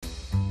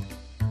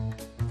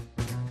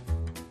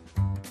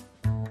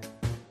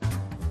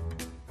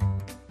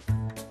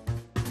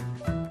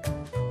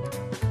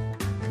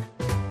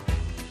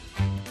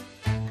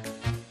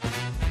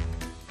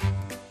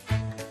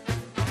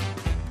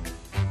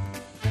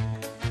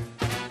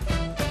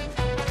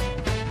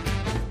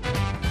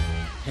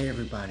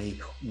everybody.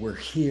 We're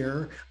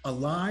here,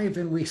 alive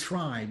and we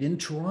thrive in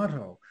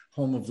Toronto,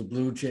 home of the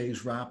Blue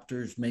Jays,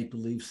 Raptors, Maple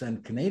Leafs,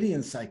 and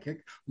Canadian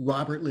psychic,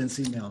 Robert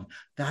Lindsay Milne.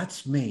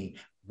 That's me.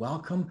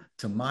 Welcome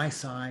to my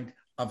side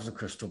of the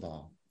crystal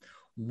ball.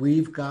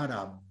 We've got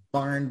a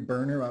barn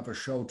burner of a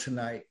show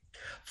tonight.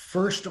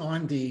 First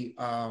on the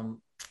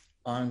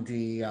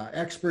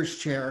expert's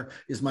chair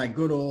is my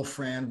good old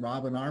friend,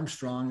 Robin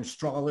Armstrong,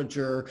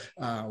 astrologer,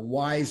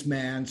 wise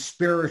man,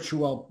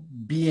 spiritual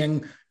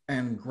being,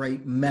 and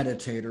great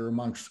meditator,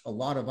 amongst a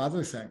lot of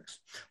other things.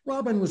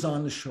 Robin was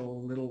on the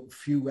show a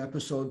few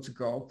episodes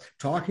ago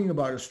talking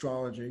about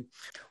astrology.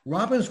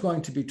 Robin's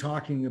going to be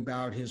talking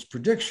about his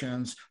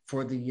predictions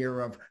for the year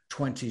of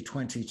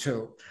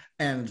 2022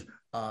 and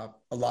a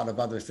lot of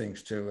other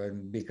things too.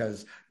 And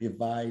because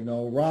if I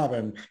know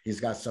Robin,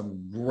 he's got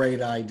some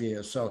great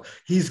ideas. So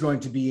he's going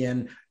to be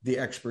in the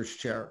expert's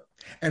chair.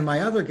 And my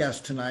other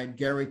guest tonight,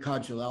 Gary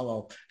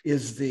Caggiolello,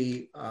 is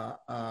the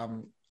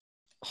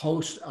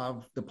host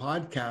of the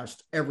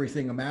podcast,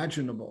 Everything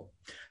Imaginable.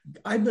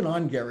 I've been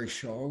on Gary's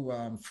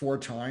show 4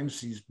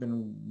 times. He's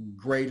been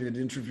great at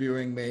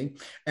interviewing me,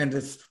 and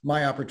it's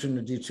my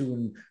opportunity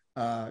to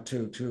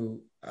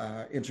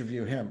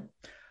interview him.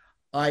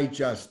 I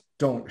just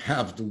don't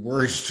have the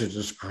words to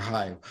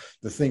describe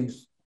the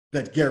things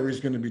that Gary's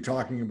going to be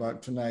talking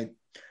about tonight.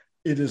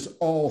 It is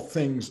all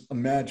things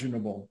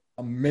imaginable.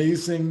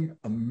 Amazing,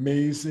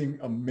 amazing,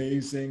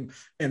 amazing.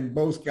 And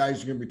both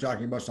guys are going to be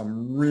talking about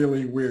some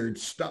really weird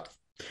stuff.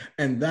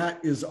 And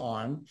that is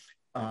on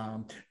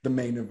the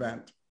main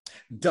event,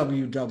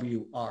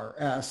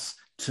 WWRS.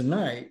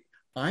 Tonight,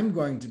 I'm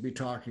going to be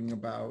talking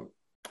about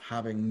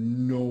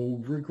having no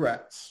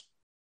regrets,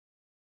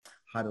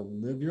 how to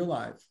live your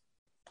life,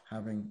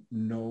 having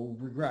no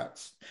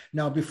regrets.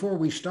 Now, before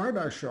we start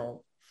our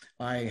show,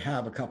 I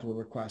have a couple of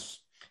requests.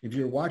 If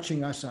you're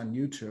watching us on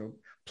YouTube,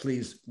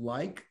 please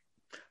like,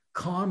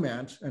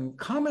 comment, and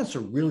comments are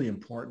really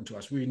important to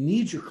us. We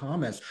need your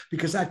comments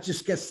because that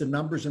just gets the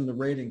numbers and the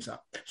ratings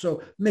up.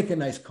 So make a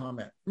nice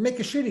comment. Make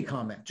a shitty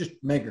comment. Just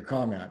make a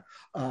comment.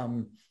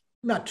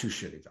 Not too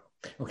shitty though.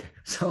 Okay.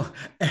 So,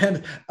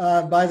 and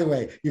by the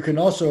way, you can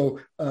also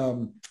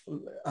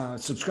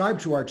subscribe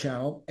to our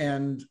channel,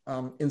 and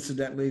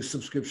incidentally,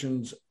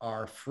 subscriptions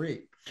are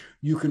free.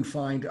 You can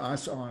find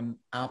us on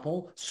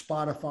Apple,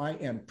 Spotify,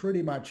 and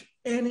pretty much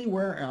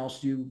anywhere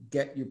else you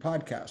get your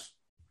podcasts.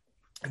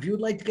 If you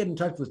would like to get in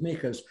touch with me,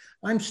 because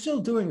I'm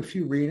still doing a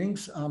few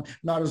readings,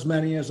 not as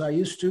many as I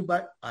used to,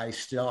 but I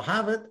still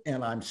have it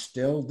and I'm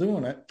still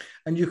doing it.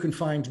 And you can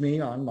find me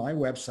on my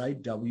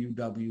website,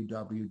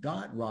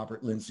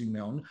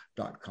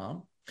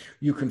 www.robertlindsaymilne.com.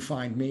 You can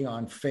find me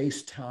on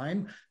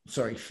Facebook,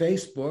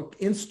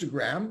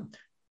 Instagram,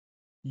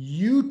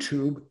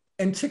 YouTube,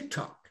 and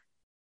TikTok.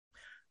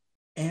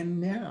 And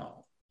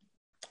now,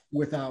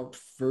 without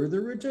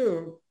further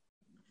ado,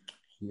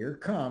 here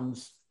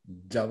comes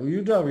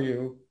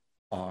WWRS.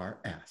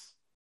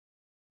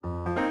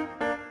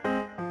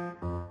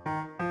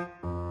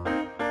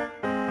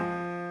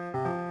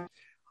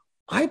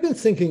 I've been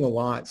thinking a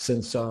lot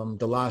since the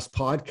last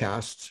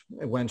podcast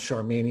when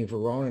Charmaine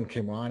Veronin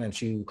came on, and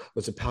she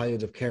was a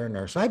palliative care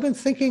nurse. I've been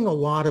thinking a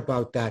lot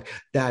about that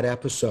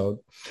episode,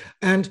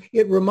 and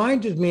it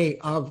reminded me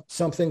of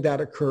something that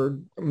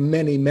occurred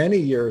many, many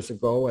years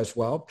ago as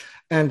well,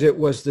 and it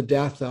was the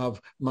death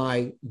of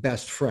my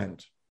best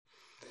friend.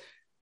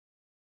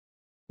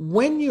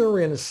 When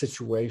you're in a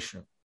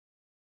situation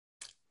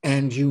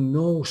and you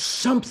know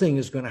something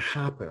is going to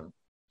happen,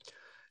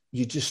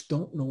 you just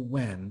don't know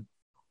when,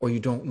 or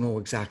you don't know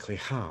exactly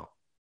how.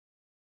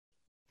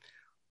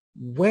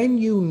 When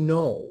you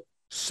know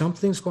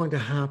something's going to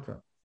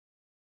happen,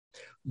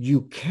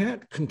 you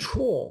can't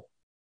control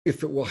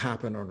if it will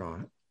happen or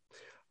not.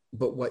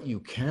 But what you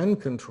can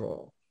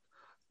control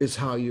is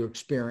how you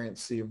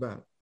experience the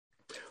event.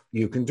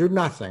 You can do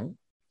nothing,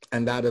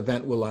 and that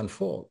event will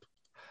unfold.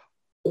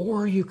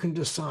 Or you can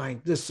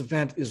decide this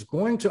event is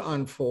going to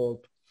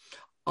unfold.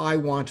 I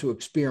want to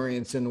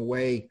experience in a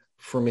way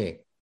for me.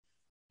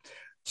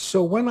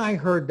 So when I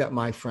heard that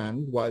my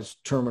friend was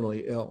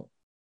terminally ill,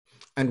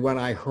 and when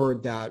I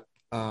heard that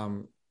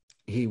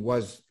he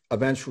was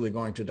eventually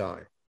going to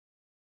die,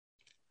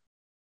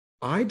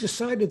 I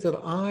decided that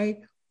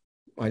I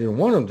didn't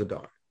want him to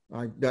die.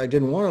 I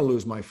didn't want to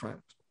lose my friend.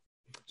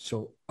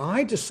 So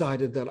I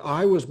decided that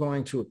I was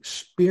going to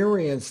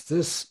experience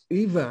this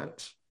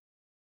event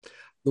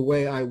the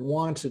way I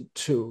wanted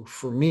to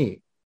for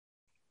me.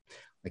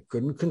 I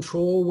couldn't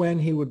control when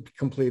he would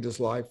complete his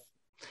life.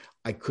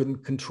 I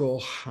couldn't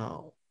control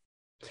how,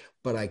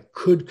 but I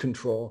could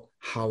control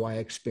how I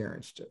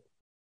experienced it.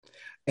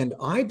 And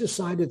I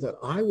decided that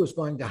I was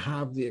going to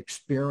have the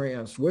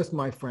experience with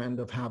my friend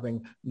of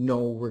having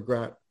no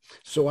regret.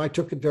 So I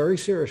took it very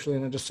seriously,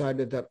 and I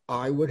decided that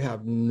I would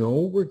have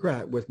no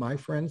regret with my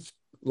friend's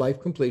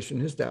life completion,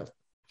 his death.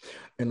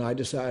 And I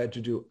decided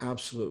to do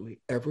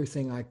absolutely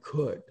everything I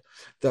could,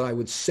 that I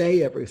would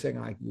say everything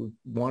I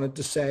wanted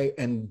to say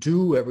and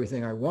do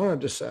everything I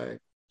wanted to say,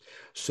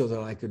 so that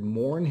I could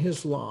mourn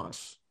his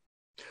loss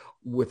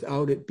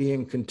without it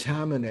being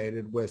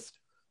contaminated with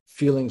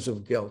feelings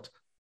of guilt.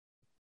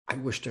 I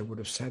wished I would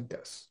have said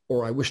this,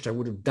 or I wished I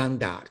would have done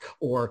that,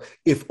 or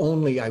if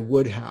only I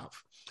would have.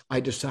 I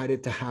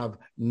decided to have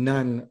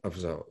none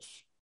of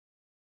those.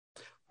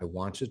 I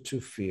wanted to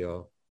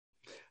feel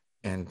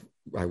and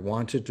I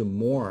wanted to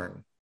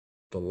mourn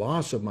the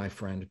loss of my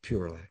friend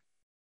purely.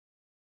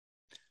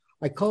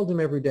 I called him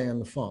every day on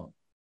the phone.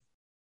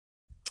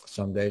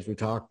 Some days we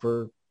talked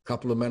for a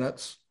couple of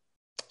minutes.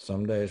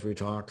 Some days we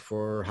talked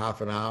for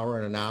half an hour,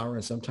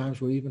 and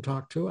sometimes we even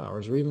talked 2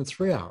 hours or even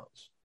 3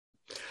 hours.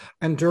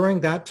 And during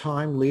that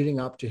time leading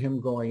up to him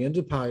going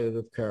into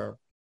palliative care,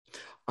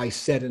 I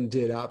said and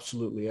did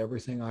absolutely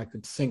everything I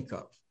could think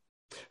of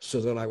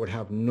so that I would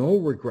have no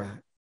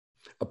regret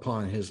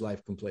upon his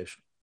life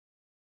completion.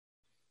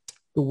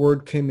 The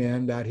word came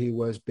in that he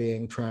was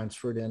being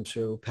transferred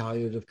into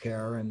palliative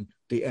care and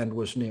the end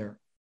was near.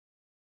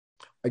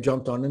 I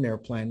jumped on an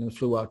airplane and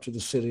flew out to the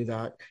city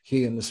that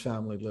he and his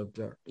family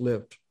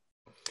lived.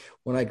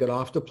 When I got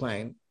off the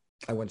plane,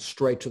 I went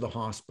straight to the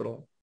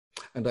hospital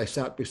and I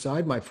sat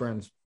beside my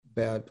friend's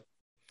bed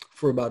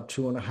for about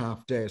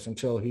 2.5 days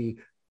until he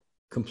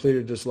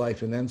completed his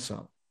life and then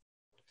some.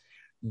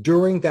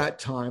 During that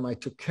time, I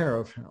took care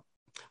of him.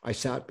 I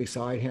sat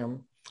beside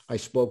him. I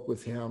spoke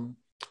with him.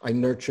 I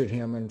nurtured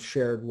him and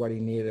shared what he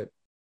needed.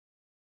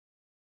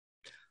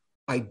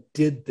 I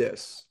did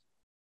this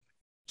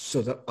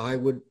so that I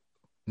would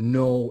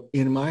know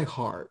in my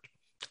heart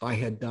I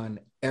had done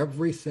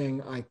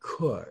everything I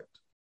could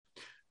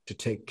to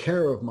take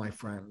care of my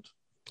friend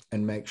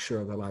and make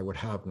sure that I would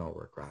have no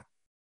regret.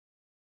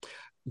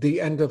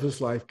 The end of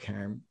his life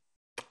came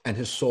and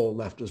his soul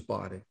left his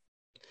body.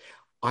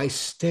 I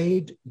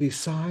stayed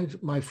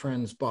beside my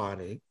friend's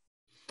body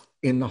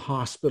in the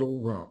hospital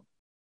room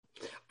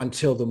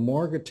until the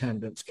morgue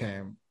attendants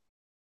came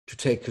to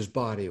take his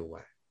body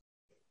away,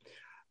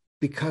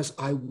 because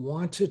I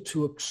wanted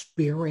to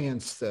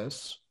experience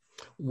this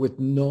with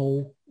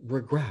no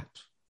regret.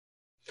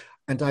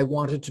 And I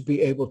wanted to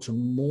be able to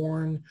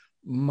mourn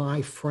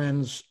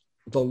the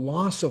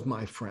loss of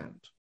my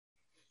friend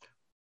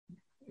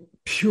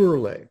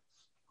purely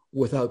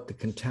without the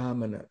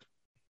contaminant,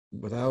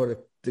 without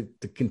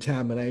the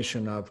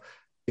contamination of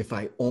if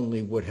I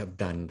only would have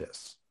done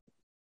this.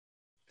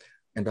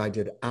 And I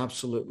did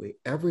absolutely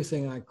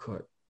everything I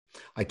could.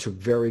 I took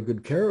very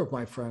good care of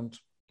my friend,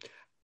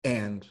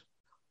 and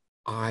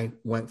I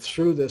went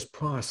through this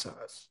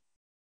process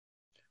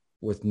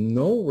with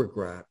no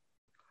regret,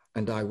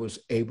 and I was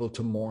able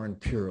to mourn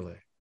purely.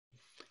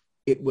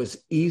 It was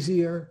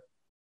easier.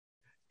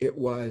 It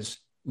was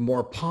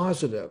more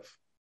positive.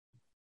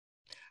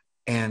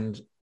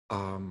 And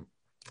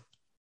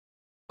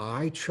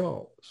I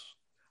chose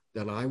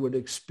that I would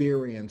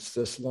experience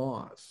this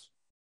loss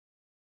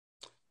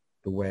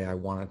the way I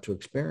wanted to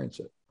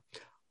experience it.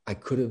 I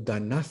could have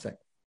done nothing.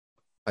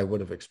 I would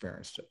have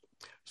experienced it.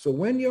 So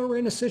when you're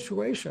in a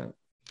situation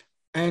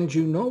and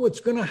you know it's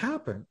going to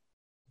happen,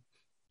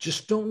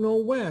 just don't know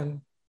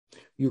when,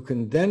 you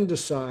can then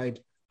decide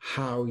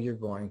how you're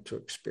going to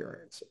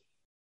experience it.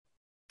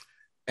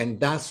 And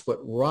that's what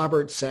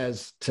Robert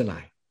says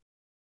tonight.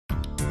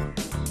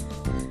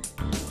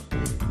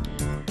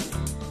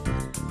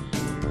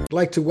 I'd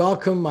like to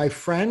welcome my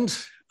friend,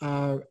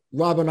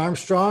 Robin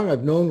Armstrong.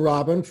 I've known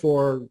Robin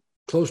for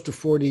close to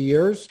 40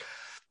 years.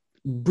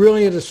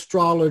 Brilliant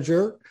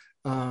astrologer,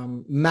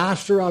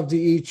 master of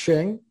the I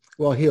Ching.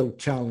 Well, he'll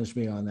challenge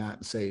me on that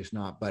and say he's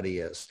not, but he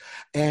is.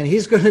 And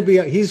he's going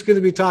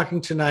to be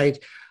talking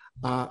tonight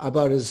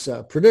about his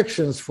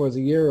predictions for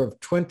the year of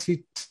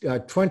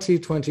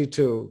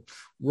 2022.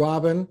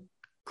 Robin,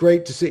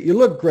 great to see you. You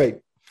look great.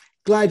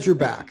 Glad you're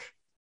back.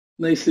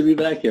 Nice to be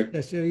back here.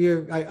 Yes,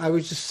 I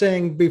was just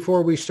saying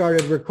before we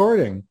started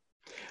recording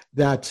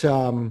that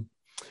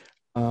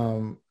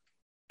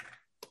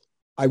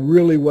I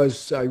really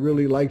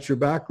liked your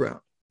background.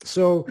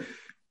 So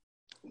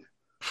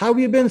how have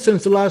you been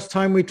since the last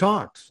time we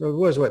talked? So it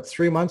was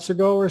 3 months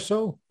ago or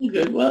so?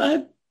 Good.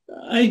 Well,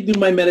 I do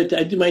my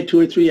 2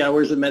 or 3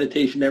 hours of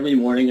meditation every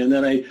morning, and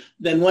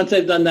then once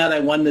I've done that, I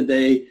won the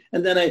day,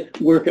 and then I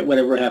work at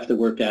whatever I have to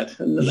work at.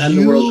 And you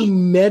the world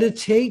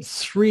meditate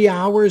 3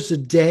 hours a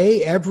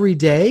day every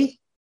day?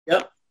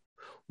 Yep.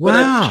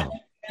 Wow.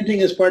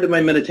 Chanting is part of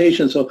my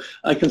meditation, so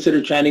I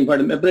consider chanting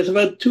part of it. But it's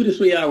about 2 to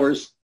 3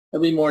 hours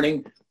every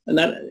morning, and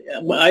that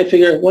I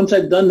figure once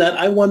I've done that,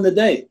 I won the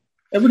day.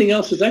 Everything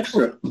else is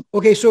extra.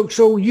 Okay,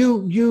 so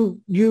you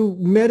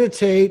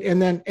meditate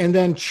and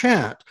then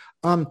chant.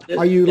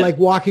 Are you like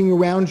walking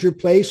around your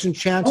place and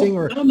chanting,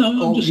 or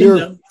no,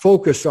 you're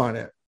focused on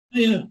it?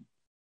 Yeah.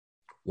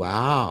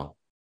 Wow.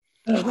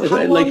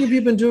 How long have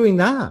you been doing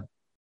that?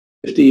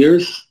 50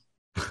 years.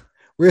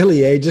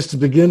 Really, just a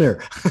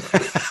beginner.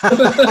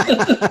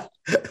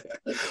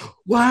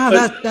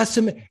 Wow, that's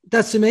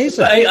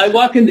amazing. I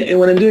walk into,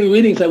 when I'm doing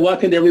readings, I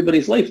walk into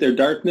everybody's life, their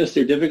darkness,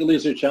 their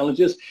difficulties, their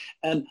challenges,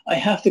 and I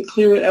have to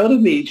clear it out of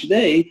me each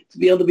day to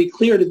be able to be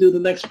clear to do the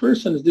next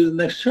person, to do the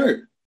next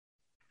chart.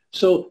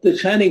 So the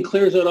chanting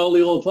clears out all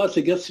the old thoughts.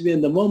 It gets me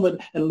in the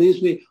moment and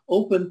leaves me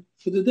open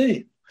for the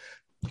day.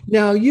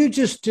 Now, you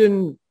just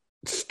didn't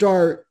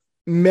start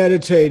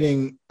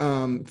meditating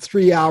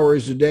 3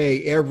 hours a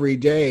day every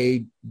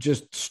day.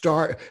 Just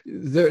start.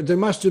 There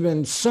must have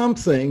been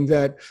something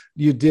that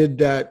you did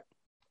that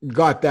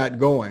got that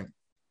going.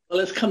 Well,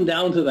 let's come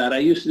down to that. I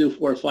used to do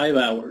 4 or 5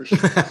 hours.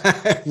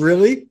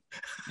 Really?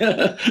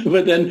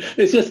 But then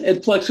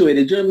it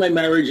fluctuated. During my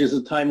marriages,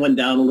 the time went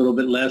down a little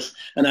bit less,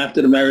 and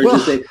after the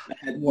marriages, I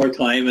had more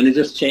time, and it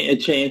just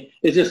changed.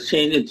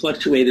 It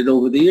fluctuated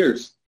over the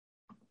years.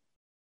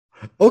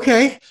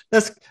 Okay,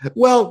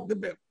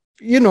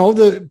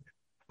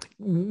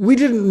 we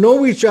didn't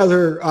know each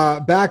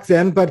other back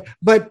then, but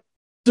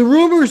the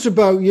rumors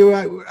about you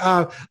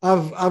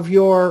of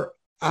your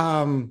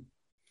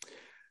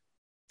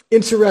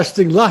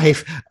interesting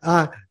life.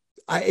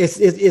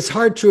 It's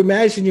hard to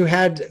imagine you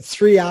had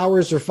 3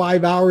 hours or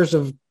 5 hours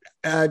of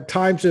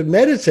time to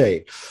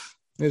meditate.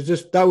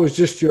 That was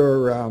just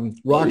your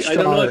rock star image.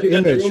 I don't know if you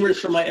got the rumors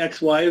from my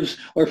ex-wives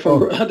or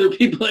from other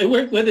people I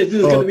work with. It's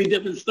going to be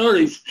different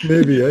stories.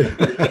 Maybe.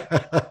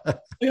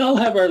 We all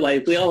have our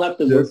life. We all have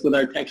to work with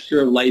our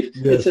texture of life.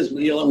 Yes. It's as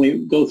real, and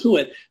we go through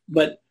it.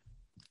 But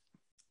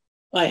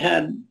I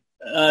had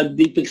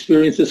deep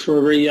experiences from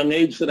a very young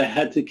age that I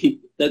had to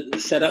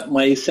set up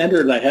my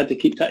center that I had to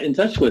keep in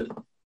touch with.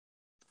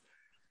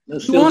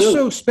 You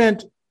also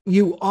spent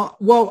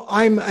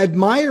I'm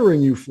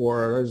admiring you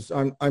for it.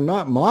 I'm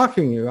not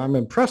mocking you. I'm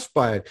impressed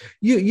by it.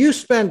 You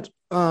spent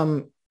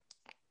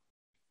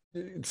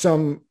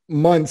some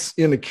months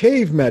in a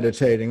cave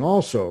meditating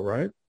also,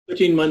 right?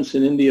 13 months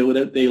in India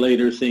without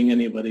daylight or seeing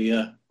anybody.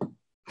 When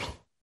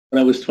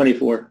I was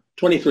 22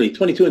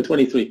 and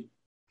 23.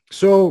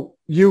 So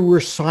you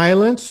were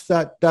silent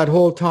that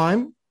whole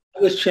time? I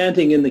was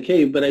chanting in the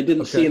cave, but I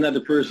didn't see another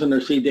person or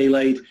see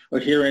daylight or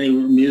hear any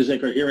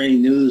music or hear any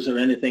news or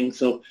anything.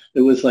 So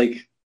it was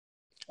like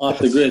off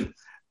the grid.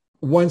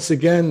 Once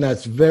again,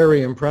 that's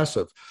very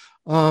impressive.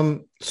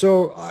 It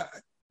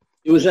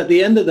was at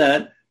the end of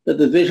that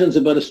the visions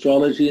about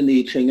astrology and the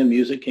I Ching and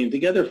music came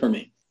together for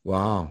me.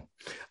 Wow.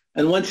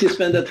 And once you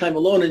spend that time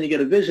alone and you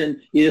get a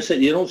vision, you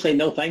don't say,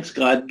 no, thanks,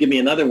 God, give me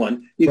another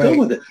one. You go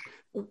with it.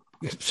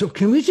 So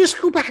can we just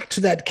go back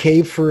to that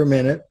cave for a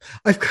minute?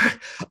 I've got,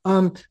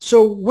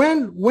 so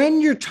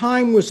when your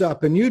time was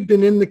up and you'd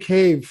been in the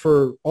cave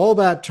for all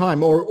that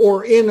time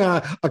or in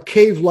a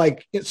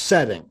cave-like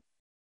setting,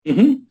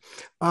 you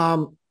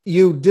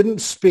didn't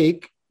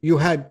speak, you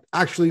had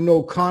actually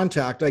no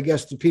contact. I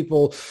guess the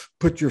people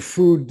put your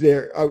food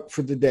there out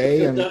for the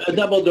day. A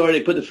double door,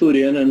 they put the food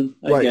in and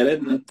I get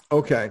it.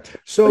 Okay.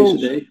 So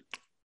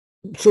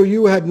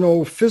you had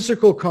no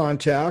physical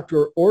contact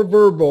or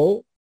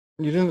verbal.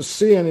 You didn't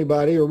see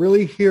anybody or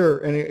really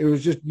hear any. It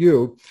was just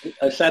you.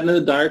 I sat in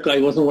the dark. I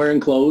wasn't wearing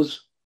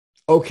clothes.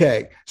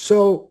 Okay.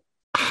 So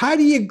how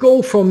do you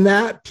go from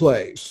that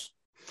place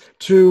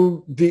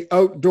to the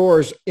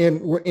outdoors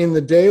in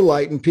the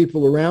daylight and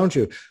people around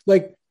you?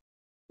 Like,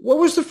 what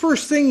was the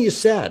first thing you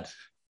said?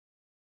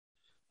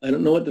 I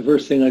don't know what the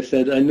first thing I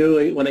said. I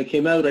knew when I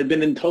came out, I'd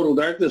been in total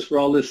darkness for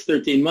all this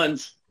 13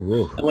 months.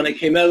 Ooh. And when I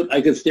came out, I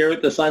could stare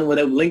at the sun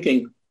without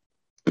blinking.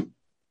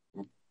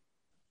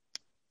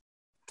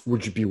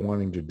 Would you be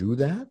wanting to do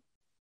that?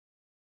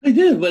 I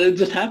did, but it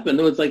just happened.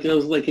 It was like I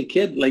was like a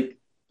kid. Like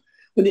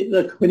when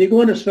you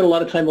go in and spend a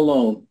lot of time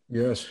alone.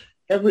 Yes.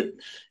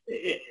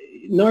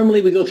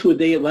 Normally we go through a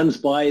day, it runs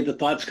by, the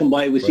thoughts come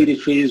by, we see the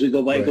trees, we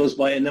go by, it goes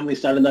by, and then we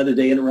start another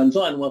day and it runs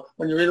on. Well,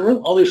 when you're in a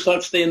room, all these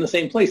thoughts stay in the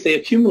same place. They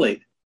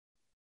accumulate.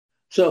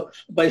 So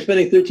by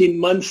spending 13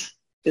 months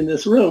in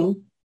this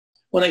room,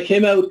 when I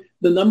came out,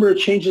 the number of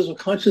changes of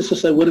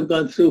consciousness I would have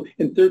gone through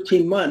in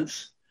 13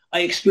 months,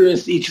 I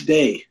experienced each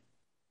day.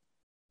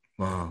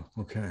 Wow.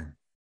 Okay.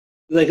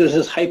 Like it was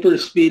this I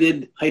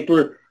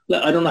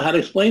don't know how to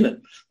explain it,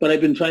 but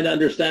I've been trying to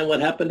understand what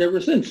happened ever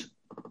since.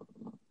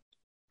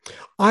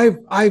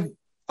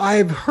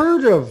 I've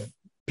heard of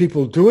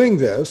people doing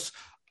this.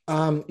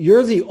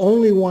 You're the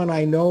only one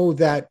I know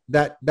that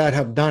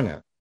have done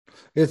it.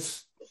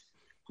 It's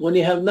when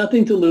you have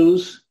nothing to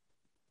lose,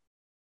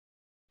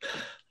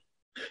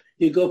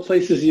 you go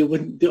places you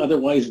wouldn't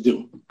otherwise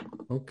do.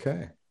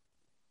 Okay.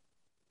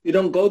 You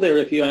don't go there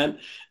if you aren't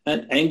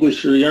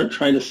anguish or you aren't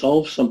trying to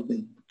solve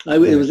something.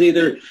 It was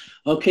either,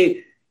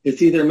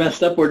 it's either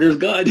messed up or there's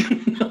God.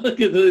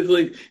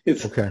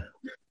 It's okay.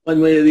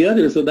 One way or the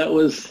other. So that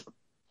was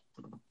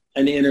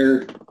an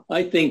inner,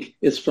 I think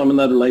it's from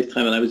another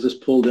lifetime, and I was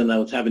just pulled in. I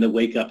was having to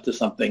wake up to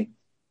something.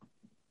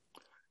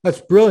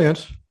 That's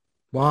brilliant.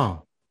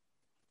 Wow.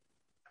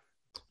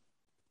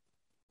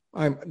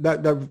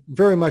 That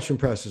very much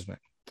impresses me.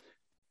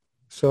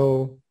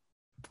 So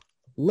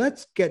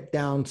let's get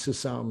down to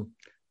some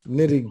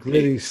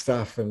nitty-gritty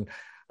stuff and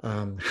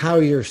how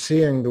you're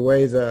seeing the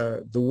way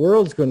the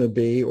world's going to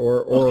be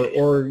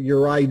or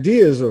your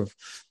ideas of.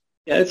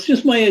 Yeah, it's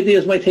just my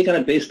ideas, my take on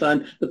it based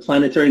on the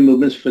planetary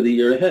movements for the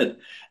year ahead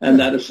and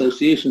that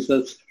association. So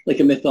it's like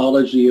a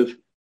mythology of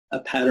a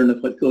pattern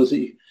of what goes.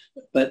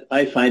 But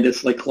I find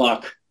it's like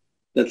clock.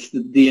 That's the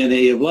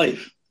DNA of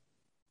life.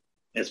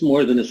 It's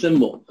more than a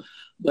symbol.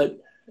 But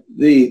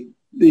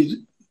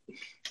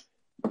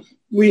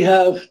we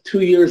have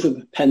 2 years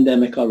of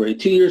pandemic already,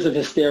 2 years of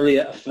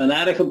hysteria,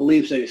 fanatical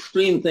beliefs,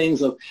 extreme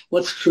things of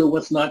what's true,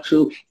 what's not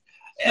true.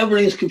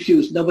 Everything's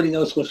confused. Nobody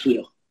knows what's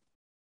real.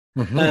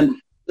 Mm-hmm.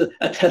 And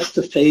a test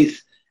of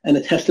faith and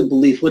a test of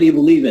belief. What do you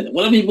believe in?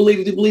 Whatever you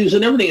believe, he believes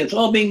in everything. It's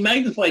all being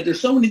magnified. There's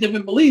so many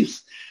different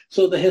beliefs.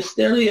 So the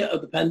hysteria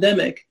of the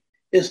pandemic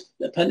is,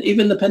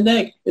 even the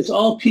pandemic, it's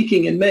all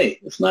peaking in May.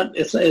 It's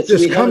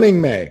this coming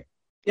May.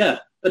 Yeah,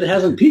 but it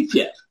hasn't peaked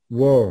yet.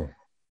 Whoa.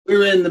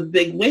 We're in the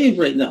big wave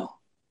right now.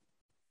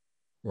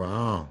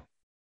 Wow.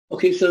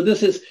 Okay, so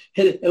this is,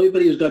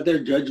 everybody who's got their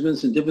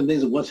judgments and different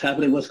things of what's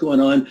happening, what's going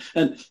on,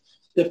 and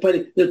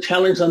they're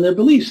challenged on their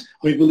beliefs.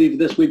 We believe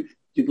this. Do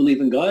you believe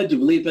in God? Do you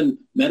believe in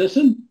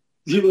medicine?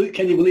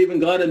 Can you believe in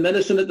God and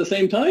medicine at the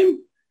same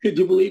time? Could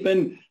you believe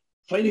in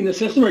fighting the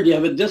system, or do you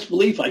have a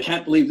disbelief? I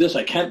can't believe this.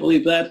 I can't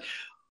believe that.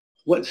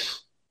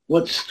 What's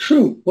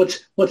true?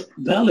 What's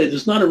valid?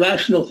 It's not a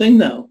rational thing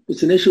now.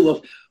 It's an issue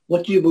of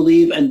what do you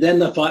believe, and then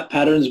the thought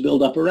patterns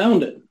build up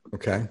around it.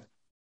 Okay.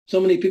 So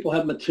many people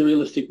have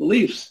materialistic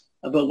beliefs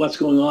about what's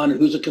going on,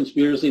 who's a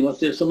conspiracy,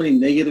 there's so many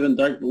negative and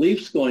dark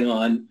beliefs going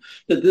on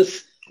that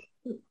this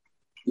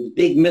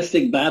big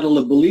mystic battle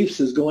of beliefs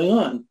is going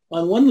on.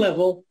 On one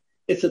level,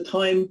 it's a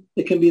time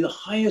that can be the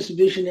highest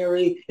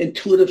visionary,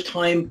 intuitive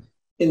time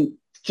in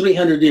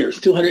 300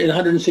 years,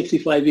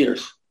 165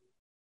 years.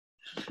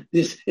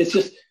 It's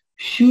just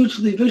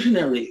hugely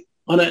visionary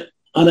on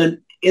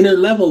an inner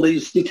level that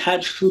is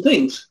detached from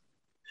things.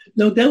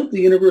 No doubt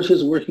the universe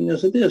is working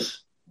as it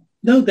is.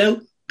 No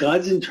doubt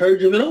God's in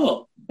charge of it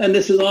all. And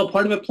this is all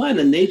part of a plan,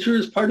 and nature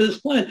is part of this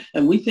plan.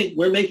 And we think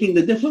we're making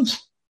the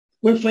difference.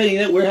 We're fighting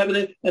it. We're having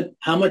it. And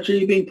how much are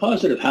you being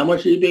positive? How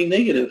much are you being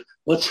negative?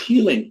 What's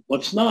healing?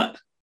 What's not?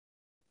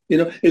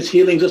 Is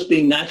healing just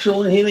being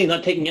natural and healing,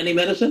 not taking any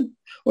medicine?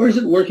 Or is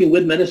it working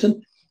with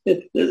medicine?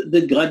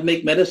 Did God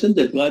make medicine?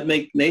 Did God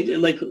make nature?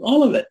 Like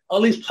all of it.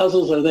 All these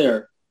puzzles are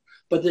there.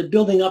 But they're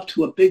building up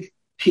to a big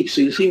peak.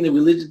 So you're seeing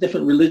the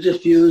different religious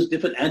views,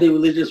 different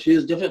anti-religious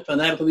views, different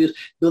fanatical views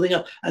building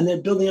up. And they're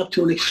building up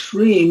to an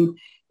extreme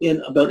in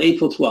about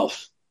April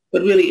 12th.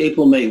 But really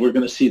April, May, we're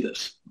going to see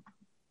this.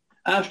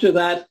 After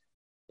that,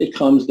 it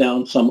calms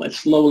down somewhat. It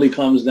slowly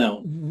calms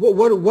down.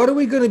 What are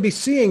we going to be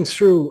seeing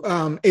through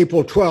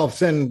April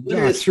 12th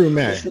and through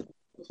May?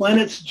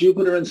 Planets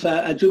Jupiter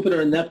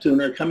and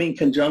Neptune are coming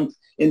conjunct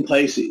in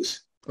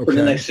Pisces for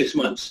the next 6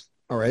 months.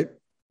 All right.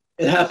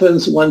 It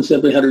happens once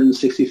every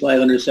 165,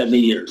 170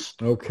 years.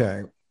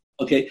 Okay.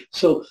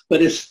 So,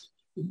 but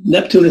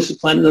Neptune is the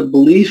planet of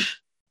belief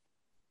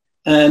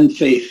and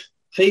faith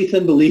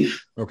and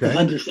belief,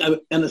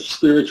 and a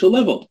spiritual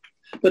level.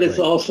 But it's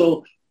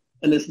also,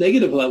 and its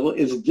negative level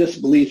is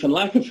disbelief and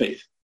lack of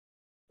faith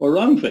or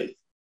wrong faith.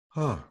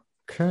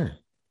 Okay.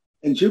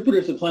 And Jupiter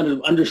is the planet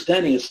of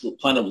understanding. It's the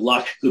planet of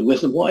luck, good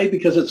wisdom. Why?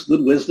 Because it's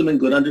good wisdom and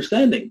good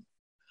understanding.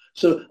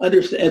 So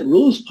it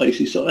rules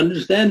Pisces. So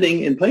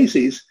understanding in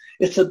Pisces,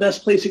 it's the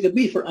best place it could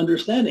be for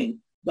understanding.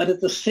 But at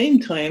the same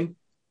time,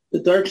 the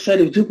dark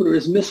side of Jupiter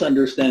is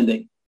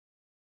misunderstanding.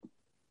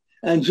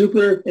 And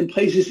Jupiter in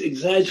Pisces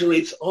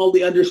exaggerates all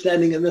the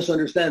understanding and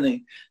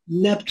misunderstanding.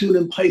 Neptune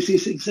in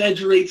Pisces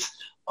exaggerates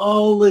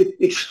all the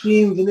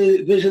extreme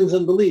visions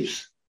and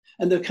beliefs.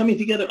 And they're coming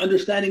together,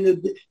 understanding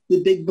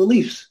the big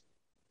beliefs.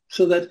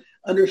 So that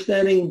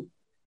understanding,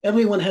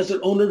 everyone has their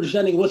own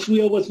understanding of what's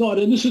real, what's not.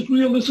 And this is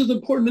real, this is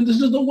important, and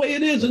this is the way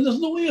it is, and this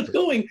is the way it's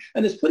going.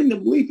 And it's putting the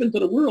belief into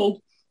the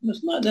world. And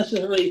it's not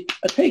necessarily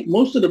a take.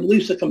 Most of the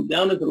beliefs that come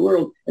down into the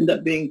world end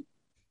up being,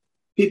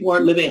 people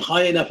aren't living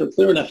high enough or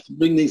clear enough to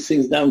bring these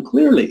things down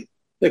clearly.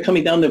 They're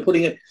coming down, they're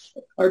putting it.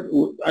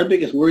 Our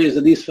biggest worry is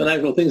that these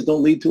fanatical things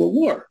don't lead to a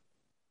war.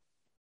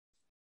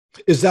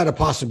 Is that a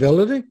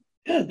possibility?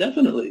 Yeah,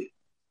 definitely.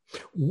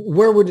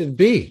 Where would it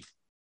be?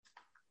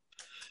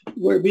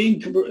 We're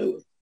being,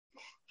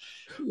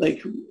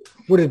 like...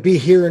 Would it be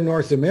here in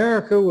North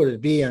America? Would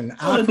it be in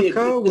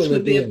Africa?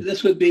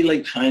 This would be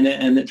like China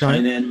and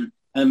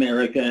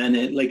America, and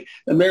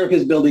America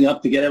is building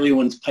up to get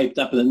everyone's piped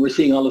up, and then we're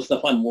seeing all the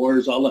stuff on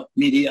wars, all the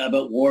media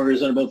about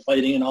wars and about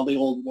fighting and all the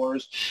old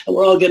wars, and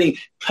we're all getting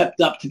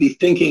prepped up to be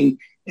thinking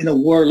in a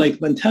war-like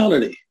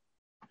mentality.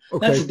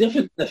 Okay. That's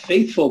different than the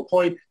faithful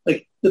point.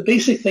 Like the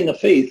basic thing of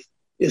faith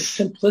is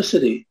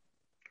simplicity.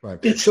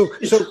 Right. So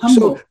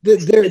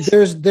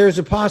there's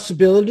a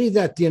possibility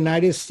that the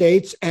United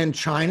States and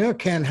China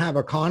can have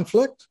a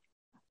conflict.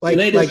 The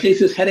United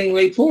States is heading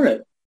right for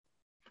it.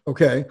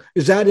 Okay.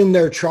 Is that in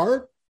their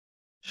chart?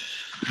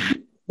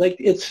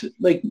 It's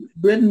like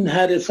Britain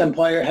had its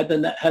empire, had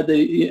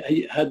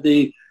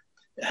the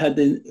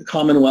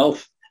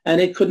Commonwealth, and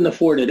it couldn't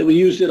afford it. It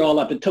used it all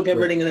up. It took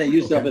everything and then it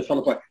used it up. It fell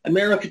apart.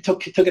 America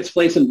took its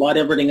place and bought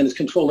everything and is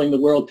controlling the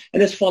world,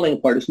 and it's falling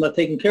apart. It's not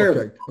taking care of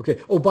it.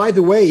 Okay. Oh, by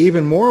the way,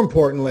 even more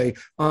importantly,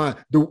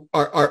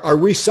 are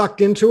we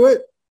sucked into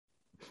it?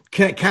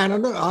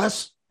 Canada,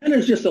 us? And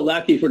it's just a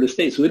lackey for the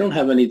States. We don't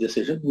have any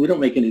decision. We don't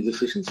make any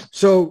decisions.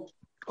 So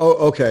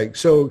Oh, okay.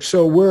 So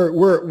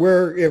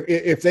we're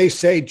if they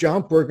say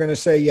jump, we're going to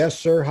say yes,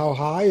 sir. How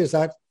high is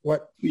that?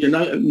 What? You're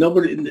not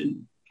going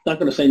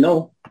to say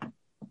no.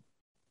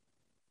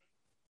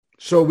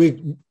 So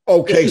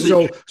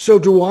so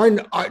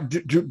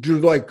do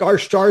like our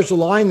stars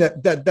align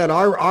that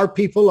our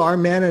people, our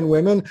men and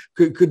women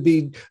could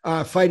be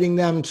fighting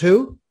them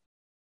too?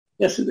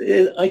 Yes,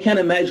 I can't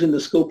imagine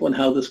the scope on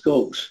how this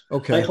goes.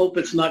 Okay. I hope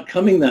it's not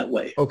coming that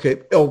way.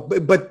 Okay. Oh,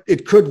 but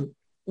it could,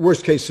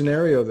 worst case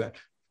scenario then.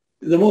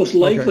 The most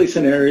likely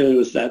scenario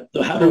is that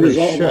how to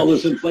resolve all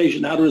this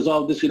inflation, how to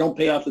resolve this. You don't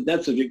pay off the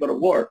debts if you go to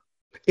war.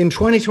 In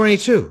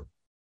 2022.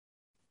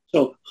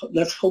 So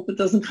let's hope it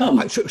doesn't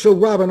come. So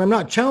Robin, I'm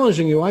not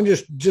challenging you. I'm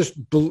just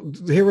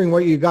hearing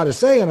what you got to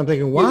say. And I'm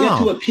thinking, wow. You get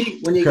to a peak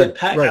when you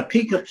get a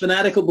peak of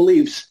fanatical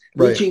beliefs,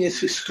 reaching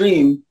its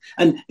extreme,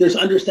 and there's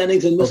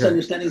understandings and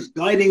misunderstandings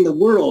guiding the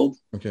world.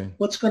 Okay.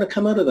 What's going to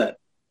come out of that?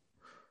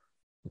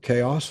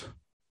 Chaos.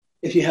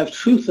 If you have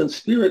truth and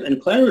spirit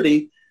and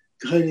clarity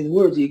guiding the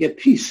world, you get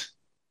peace.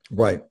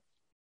 Right.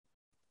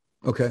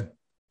 Okay.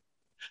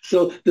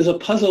 So there's a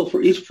puzzle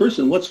for each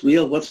person. What's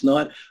real? What's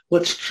not?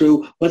 What's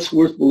true? What's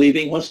worth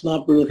believing? What's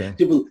not?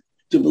 To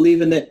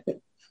believe in that,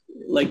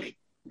 like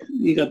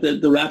you got the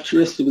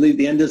rapturists to believe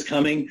the end is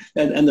coming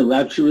and the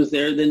rapture is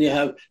there. Then you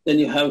have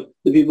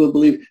the people who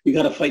believe you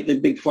got to fight the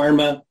big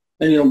pharma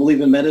and you don't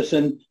believe in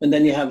medicine. And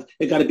then you have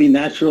it got to be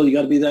natural. You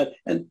got to be that.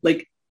 And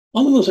like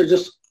all of those are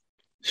just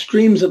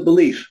streams of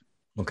belief.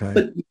 Okay.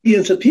 But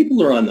millions of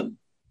people are on them,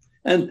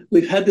 and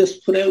we've had this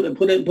put out.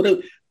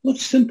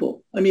 What's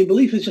simple? I mean,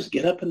 belief is just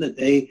get up in the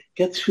day,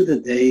 get through the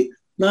day,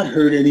 not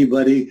hurt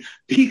anybody,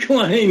 be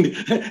kind,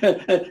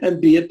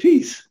 and be at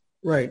peace.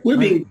 Right.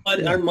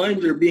 Our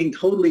minds are being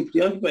totally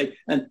preoccupied,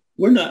 and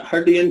we're not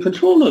hardly in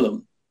control of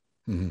them.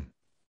 Mm-hmm.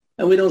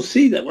 And we don't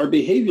see that our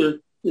behavior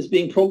is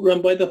being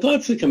programmed by the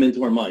thoughts that come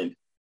into our mind.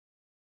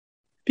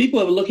 People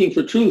have been looking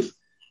for truth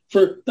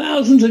for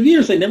thousands of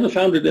years. They never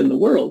found it in the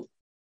world.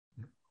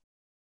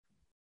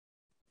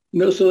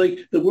 So like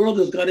the world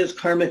has got its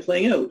karma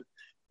playing out.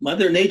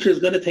 Mother Nature is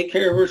going to take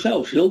care of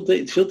herself. She'll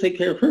take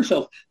care of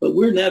herself. But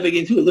we're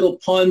navigating through little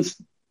pawns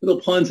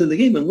in the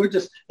game, and we're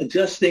just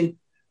adjusting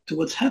to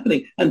what's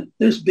happening. And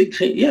there's big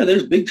change. Yeah,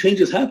 there's big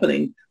changes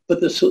happening. But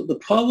the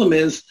problem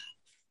is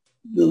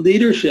the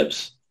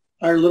leaderships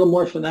are a little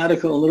more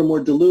fanatical, a little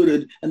more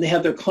diluted, and they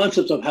have their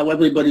concepts of how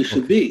everybody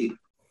should be.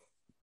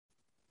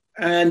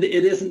 And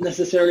it isn't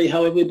necessarily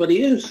how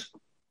everybody is.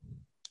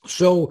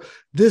 So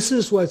this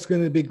is what's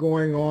going to be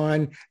going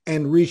on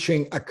and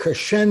reaching a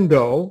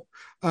crescendo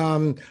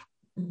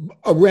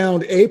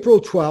around April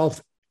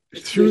 12th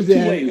through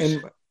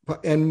then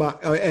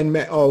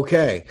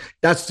okay,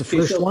 that's the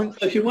first one.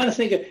 If you want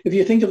to if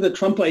you think of the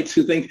Trumpites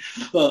who think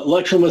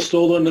election was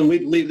stolen and we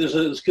believe there's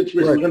a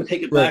conspiracy, we're going to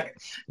take it back.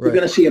 We're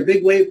going to see a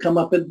big wave come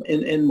up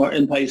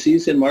in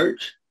Pisces in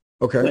March.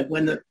 Okay,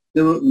 when the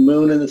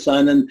moon and the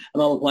sun and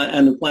all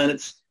the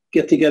planets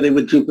get together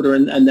with Jupiter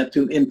and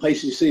Neptune in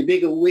Pisces. You see a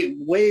big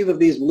wave of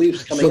these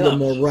beliefs coming up. So the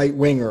more right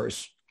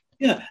wingers.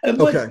 Yeah,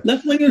 but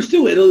left wingers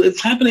too.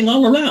 It's happening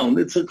all around.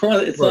 It's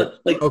across. It's not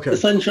like the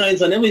sun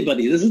shines on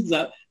everybody. This is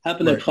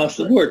happening across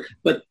the board.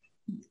 But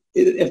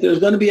if there's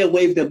going to be a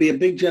wave, there'll be a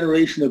big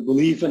generation of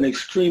belief and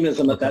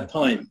extremism at that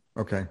time.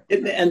 Okay.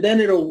 And then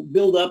it'll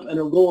build up and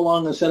it'll go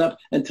along and set up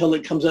until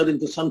it comes out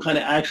into some kind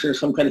of action or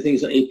some kind of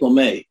things in April,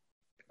 May.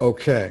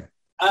 Okay.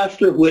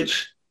 After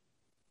which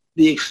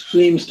the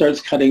extreme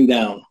starts cutting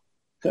down.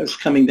 Starts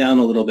coming down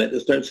a little bit. It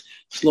starts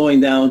slowing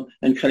down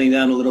and cutting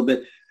down a little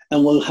bit.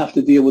 And we'll have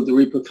to deal with the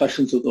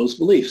repercussions of those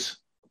beliefs.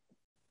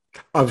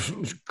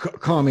 Of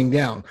calming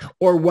down.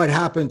 Or what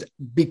happened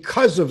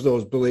because of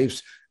those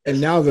beliefs, and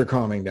now they're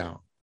calming down.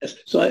 Yes.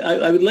 So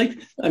I would like,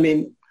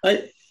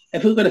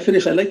 if we're going to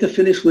finish, I'd like to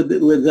finish with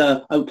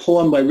a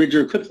poem by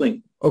Rudyard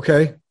Kipling.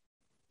 Okay.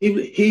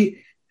 He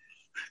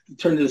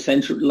turned to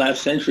the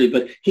last century,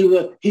 but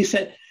he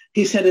said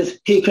he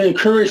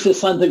encouraged his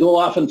son to go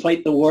off and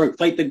fight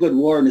the good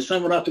war, and his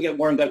son went off to get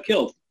war and got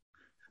killed.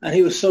 And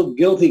he was so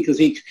guilty because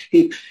he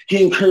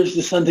encouraged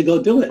his son to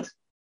go do it.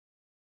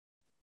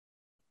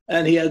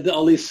 And he had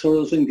all these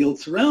sorrows and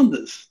guilt around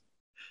this.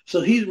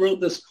 So he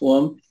wrote this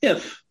poem,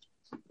 If.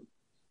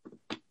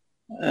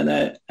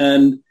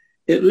 And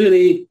it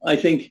really, I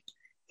think,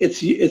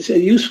 it's a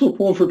useful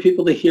poem for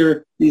people to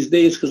hear these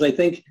days because I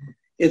think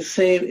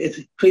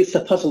it creates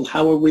the puzzle.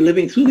 How are we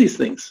living through these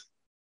things?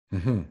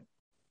 Mm-hmm.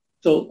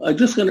 So I'm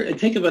just going to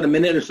take about a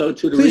minute or so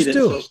to Please read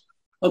do. it.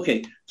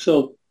 Okay,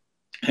 so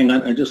hang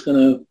on. I'll just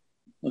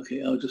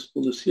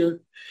pull this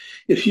here.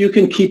 If you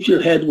can keep your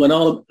head when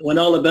all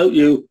about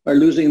you are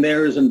losing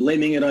theirs and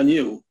blaming it on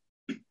you.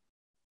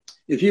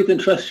 If you can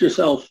trust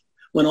yourself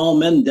when all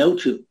men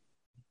doubt you,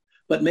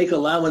 but make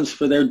allowance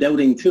for their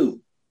doubting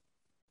too.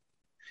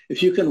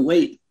 If you can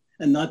wait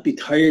and not be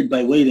tired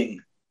by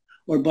waiting,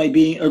 or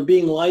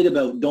being lied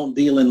about, don't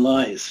deal in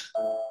lies,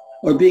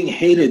 or being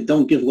hated,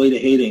 don't give way to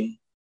hating,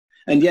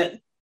 and yet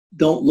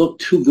don't look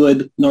too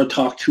good nor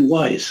talk too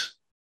wise.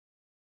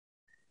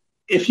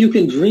 If you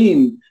can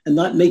dream and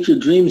not make your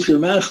dreams your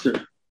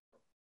master,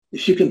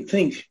 if you can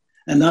think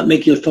and not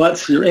make your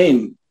thoughts your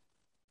aim,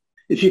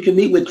 if you can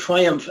meet with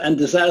triumph and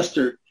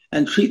disaster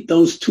and treat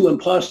those two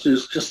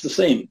impostors just the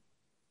same,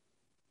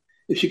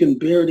 if you can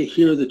bear to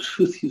hear the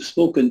truth you've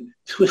spoken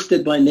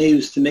twisted by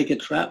knaves to make a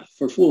trap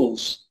for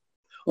fools,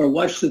 or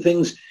watch the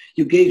things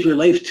you gave your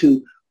life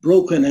to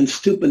broken and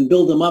stoop and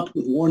build them up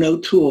with worn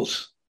out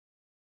tools,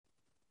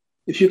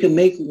 if you can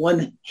make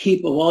one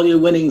heap of all your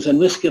winnings and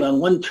risk it on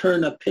one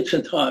turn of pitch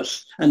and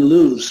toss and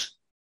lose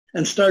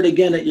and start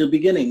again at your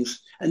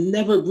beginnings and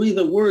never breathe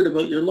a word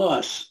about your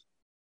loss,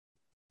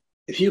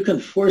 if you can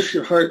force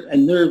your heart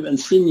and nerve and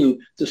sinew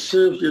to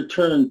serve your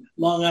turn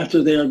long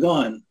after they are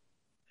gone,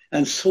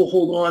 and so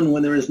hold on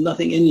when there is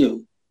nothing in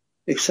you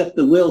except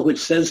the will which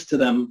says to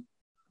them,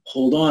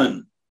 hold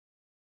on.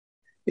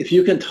 If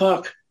you can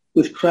talk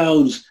with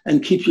crowds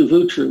and keep your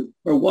virtue,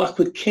 or walk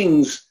with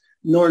kings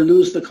nor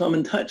lose the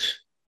common touch,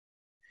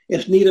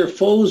 if neither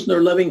foes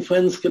nor loving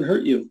friends can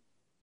hurt you,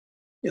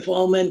 if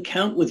all men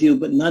count with you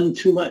but none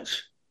too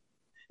much,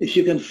 if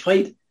you can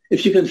fight,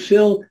 if you can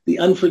fill the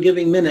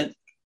unforgiving minute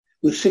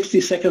with 60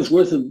 seconds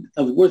worth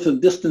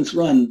of distance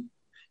run,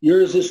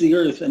 yours is the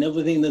earth and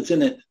everything that's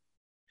in it.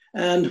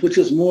 And which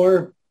is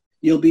more,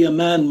 you'll be a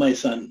man, my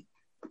son.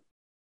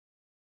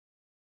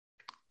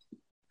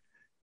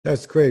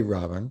 That's great,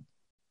 Robin.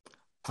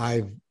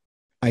 I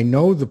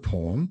know the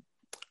poem.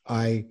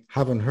 I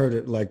haven't heard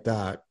it like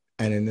that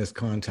and in this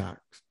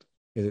context.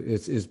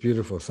 It's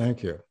beautiful.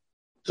 Thank you.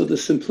 So the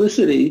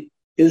simplicity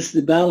is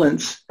the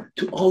balance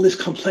to all this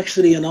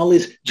complexity and all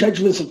these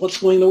judgments of what's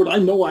going on. I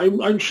know,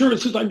 I'm sure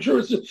it's this, I'm sure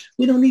it's this.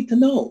 We don't need to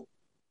know.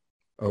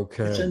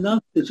 Okay. It's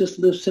enough to just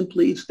live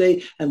simply each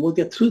day, and we'll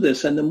get through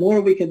this. And the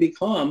more we can be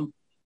calm,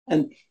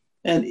 and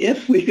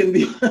if we can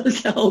be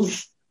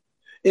ourselves,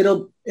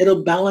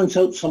 it'll balance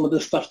out some of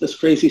the stuff, this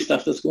crazy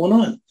stuff that's going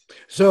on.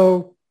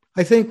 So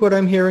I think what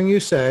I'm hearing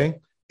you say,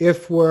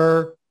 if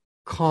we're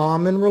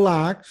calm and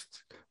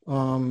relaxed,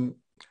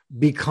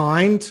 be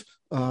kind,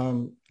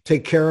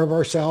 take care of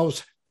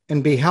ourselves,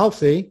 and be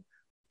healthy,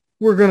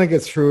 we're going to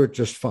get through it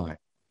just fine.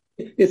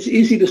 It's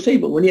easy to say,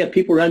 but when you have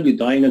people around you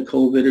dying of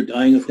COVID or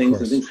dying of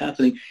things and things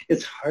happening,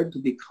 it's hard to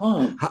be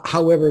calm.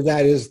 However,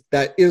 that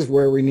is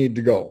where we need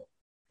to go,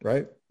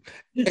 right?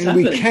 It's and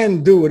happening. We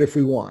can do it if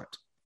we want.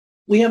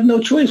 We have no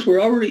choice. We're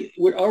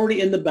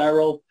already in the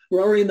barrel.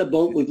 We're already in the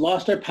boat. We've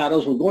lost our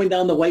paddles. We're going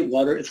down the white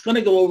water. It's going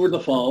to go over the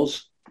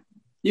falls.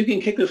 You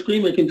can kick or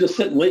scream, or you can just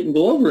sit and wait and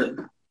go over it.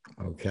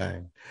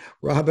 Okay.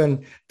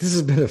 Robin, this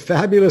has been a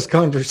fabulous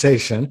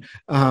conversation.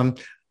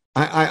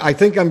 I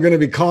think I'm going to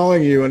be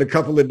calling you in a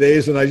couple of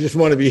days, and I just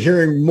want to be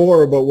hearing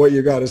more about what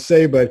you got to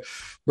say. But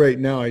right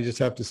now, I just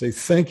have to say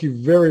thank you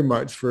very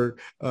much for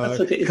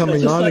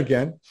coming on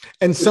again.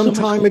 And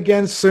sometime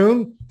again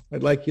soon,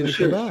 I'd like you to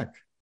come back.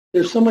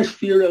 There's so much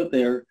fear out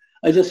there.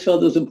 I just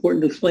felt it was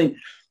important to explain.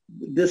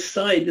 This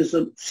side is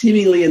a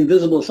seemingly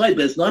invisible side,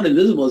 but it's not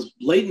invisible. It's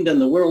blatant in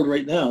the world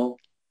right now.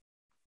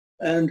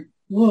 And,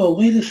 whoa,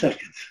 wait a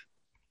second.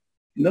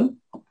 No?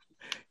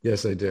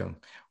 Yes, I do.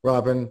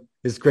 Robin,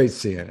 it's great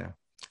seeing you.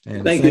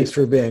 And thanks you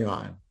for being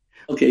on.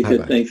 Okay,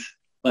 good. Thanks.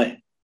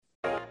 Bye.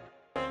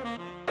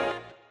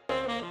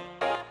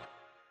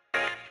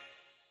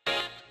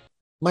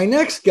 My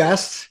next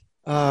guest,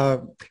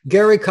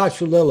 Gary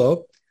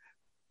Cocciolillo,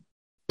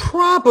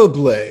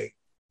 probably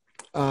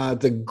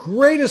the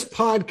greatest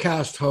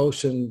podcast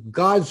host in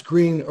God's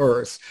green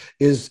earth,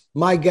 is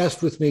my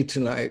guest with me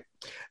tonight.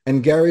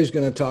 And Gary's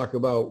going to talk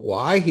about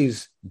why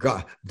he's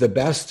got the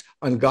best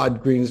on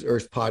God Green's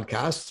Earth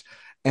podcasts.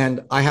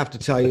 And I have to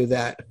tell you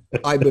that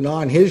I've been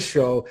on his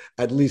show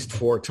at least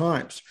 4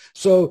 times.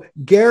 So,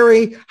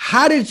 Gary,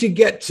 how did you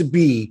get to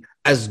be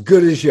as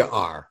good as you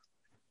are?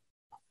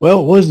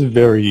 Well, it wasn't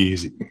very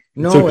easy.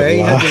 No way.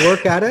 You had to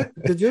work at it,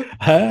 did you?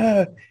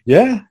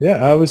 Yeah.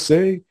 I would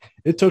say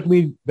it took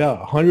me about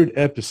 100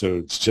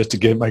 episodes just to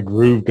get my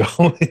groove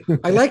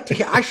going. I like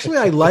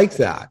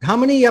that. How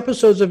many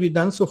episodes have you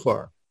done so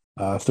far?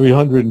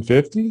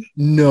 350.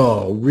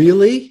 No,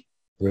 really?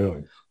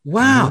 Really?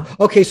 Wow.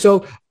 Mm-hmm. Okay,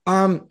 so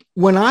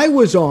when I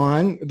was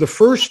on the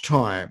first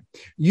time,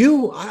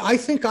 I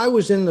think I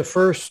was in the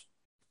first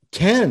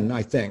 10,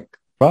 I think.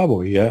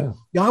 Probably, yeah.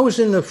 Yeah, I was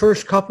in the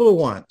first couple of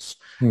ones.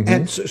 Mm-hmm.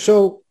 And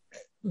so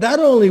that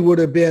only would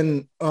have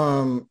been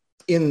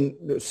in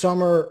the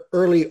summer,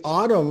 early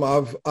autumn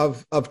of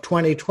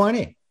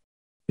 2020.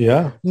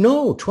 Yeah.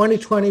 No,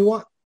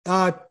 2021.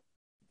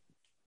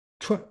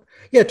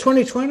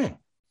 2020.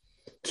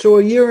 So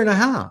a year and a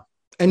half.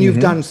 And you've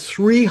done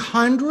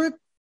 300?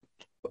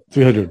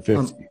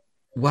 350.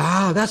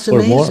 Wow, that's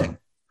amazing.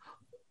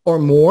 Or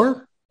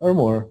more? Or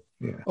more.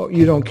 Yeah. Oh,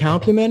 you don't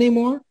count them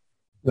anymore?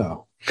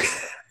 No.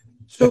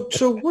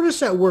 So what does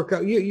that work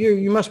out?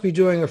 You must be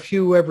doing a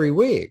few every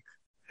week.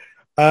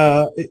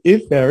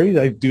 It varies.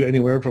 I do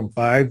anywhere from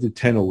 5 to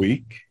 10 a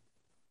week.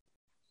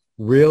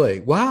 Really?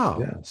 Wow.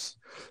 Yes.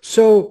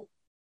 So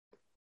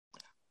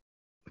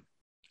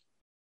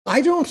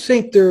I don't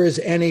think there is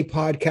any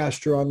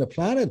podcaster on the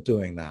planet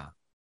doing that.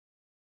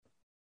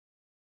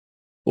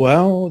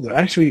 Well, there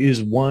actually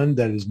is one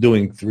that is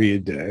doing 3 a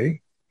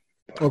day.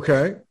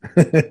 Okay.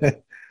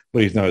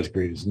 But he's not as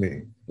great as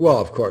me. Well,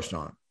 of course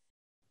not.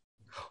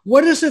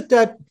 What is it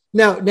that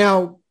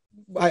now?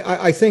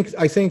 I think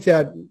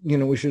that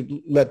we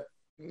should let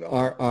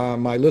our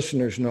my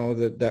listeners know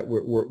that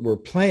we're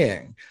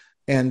playing,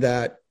 and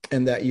that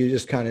you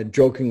just kind of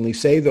jokingly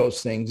say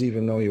those things,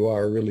 even though you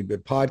are a really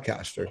good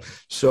podcaster.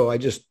 So I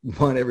just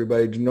want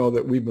everybody to know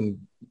that we've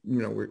been,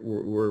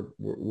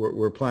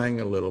 we're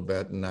playing a little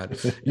bit, and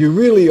that you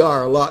really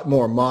are a lot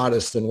more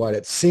modest than what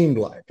it seemed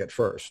like at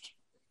first.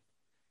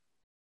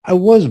 I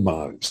was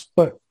modest,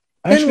 but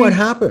then what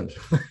happened?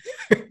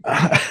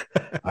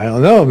 I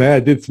don't know, man. I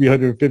did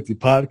 350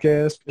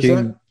 podcasts,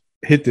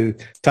 hit the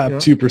top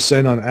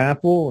 2% on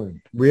Apple,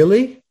 and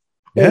really,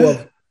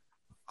 yeah,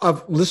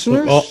 of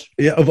listeners,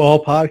 of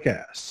all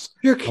podcasts.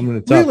 I'm in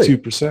the top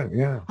 2%.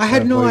 Yeah, I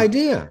had no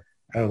idea.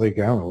 I don't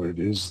know what it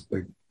is,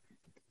 like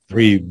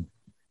 3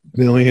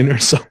 million or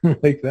something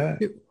like that.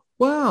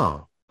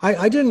 Wow,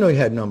 I didn't know you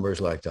had numbers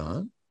like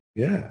that.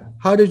 Yeah.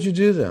 How did you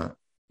do that?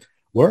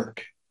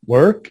 Work,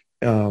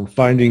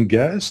 finding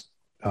guests,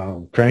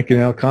 cranking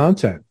out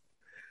content.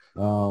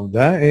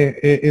 That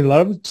in a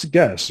lot of it's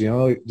guests,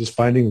 just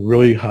finding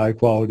really high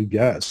quality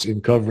guests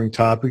and covering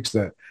topics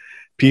that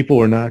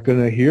people are not going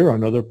to hear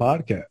on other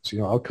podcasts.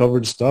 I'll cover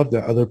the stuff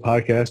that other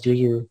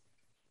podcasters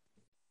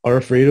are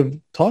afraid of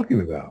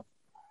talking about.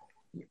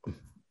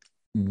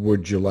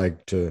 Would you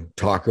like to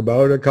talk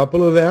about a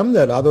couple of them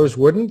that others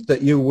wouldn't,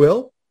 that you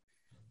will?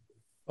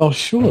 Oh,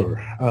 sure.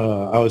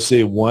 I would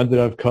say one that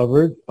I've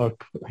covered,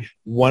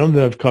 one of them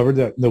that I've covered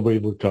that nobody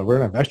would cover,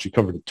 and I've actually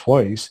covered it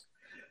twice,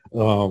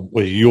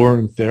 was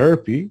urine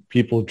therapy,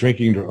 people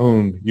drinking their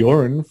own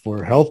urine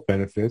for health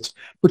benefits,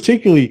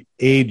 particularly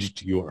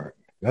aged urine.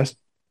 That's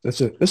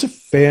a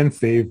fan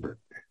favorite.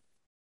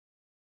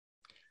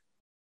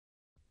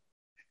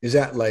 Is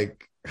that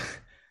like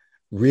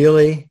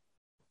really?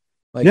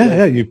 Like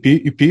yeah. You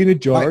pee in a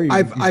jar.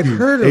 I've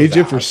heard of age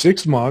that. it for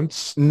 6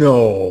 months.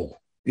 No.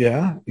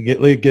 Yeah,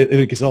 it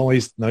gets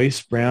always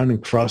nice, brown,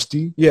 and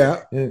crusty.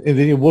 Yeah, and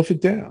then you wolf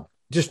it down.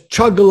 Just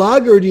chug a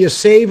lug, or do you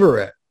savor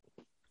it?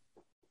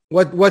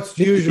 What's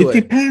usually?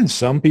 It depends.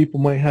 Some people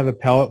might have a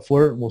palate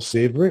for it and will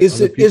savor it.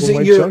 Is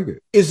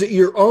it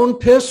your own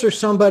piss or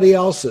somebody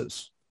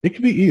else's? It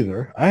could be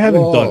either. I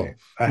haven't done it.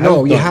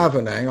 You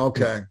haven't,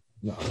 Okay.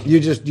 No. You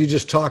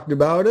just talked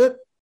about it?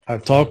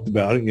 I've talked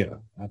about it, yeah.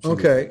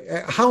 Absolutely.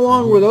 Okay. How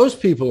long were those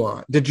people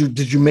on?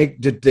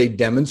 Did they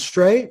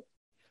demonstrate?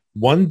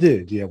 One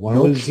did, yeah. One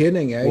no was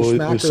kidding, eh?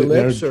 Smack her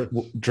lips or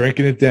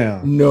drinking it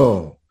down.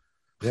 No.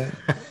 Yeah.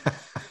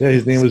 Yeah,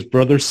 his name was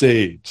Brother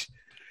Sage.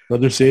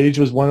 Brother Sage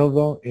was one of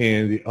them,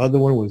 and the other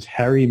one was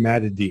Harry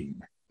Matadine.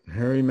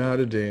 Harry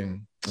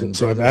Matadine.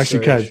 So I've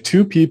actually got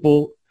 2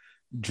 people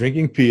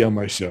drinking pee on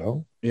my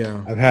show.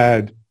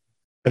 Yeah.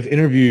 I've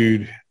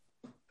interviewed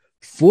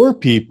 4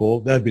 people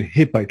that have been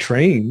hit by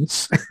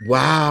trains.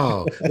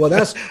 Wow.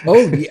 Well,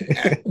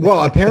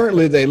 well,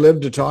 apparently they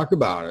lived to talk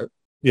about it.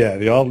 Yeah,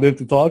 they all lived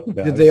to talk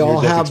about it. Did they all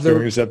have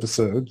their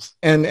episodes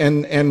and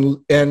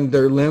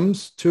their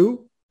limbs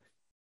too?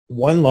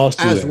 One lost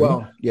a limb.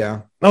 Well.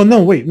 Yeah. Oh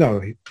no, wait,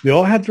 no. They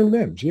all had their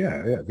limbs.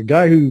 Yeah. The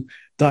guy who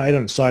died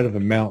on the side of a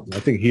mountain, I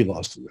think he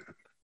lost a limb.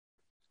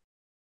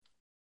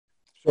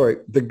 Sorry,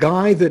 the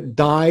guy that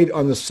died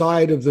on the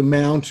side of the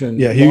mountain.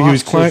 Yeah, he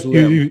was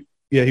climbing.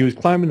 He was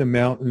climbing the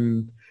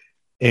mountain,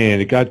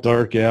 and it got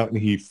dark out, and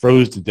he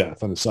froze to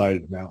death on the side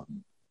of the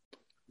mountain.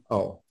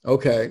 Oh,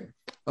 okay.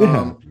 It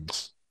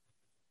happens.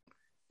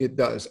 It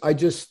does. I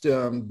just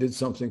did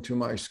something to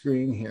my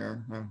screen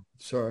here. I'm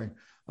sorry.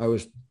 I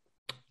was.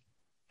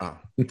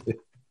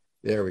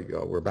 There we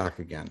go. We're back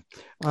again.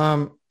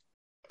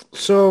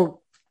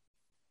 So,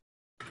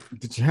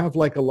 did you have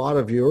like a lot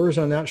of viewers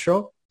on that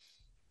show?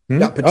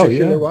 That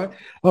particular one?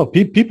 Oh,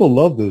 people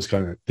love those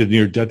kind of the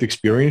near-death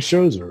experience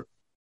shows. Are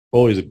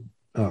always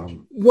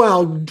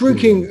well,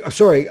 drinking.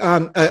 Sorry,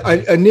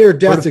 a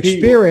near-death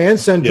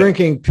experience and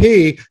drinking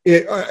pee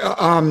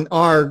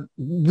are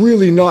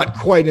really not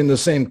quite in the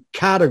same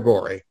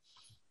category.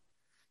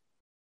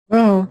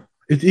 Well,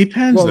 it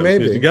depends. Well, though,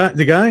 maybe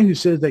the guy who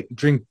says that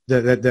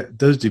that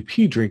does the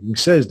pee drinking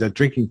says that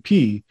drinking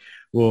pee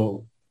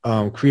will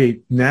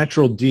create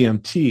natural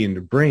DMT in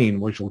the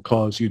brain, which will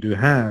cause you to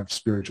have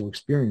spiritual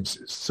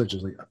experiences, such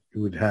as like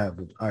you would have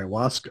with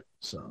ayahuasca.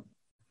 So.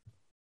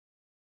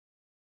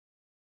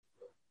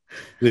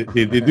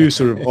 They do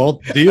sort of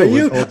all deal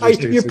with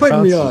you're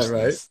putting me on,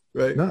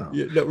 right? No,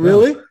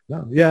 really?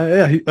 No.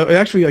 Yeah.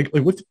 Actually, like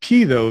with the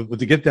pee though,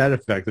 to get that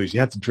effect, though,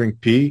 you have to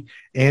drink pee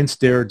and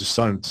stare at the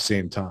sun at the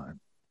same time.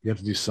 You have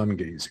to do sun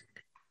gazing.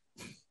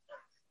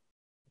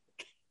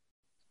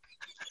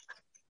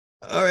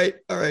 All right.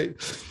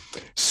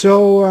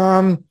 So,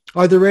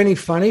 are there any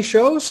funny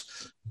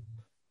shows?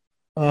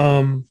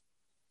 Oh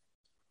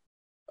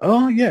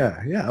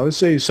yeah. I would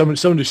say some of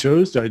the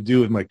shows that I do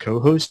with my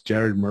co-host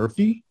Jared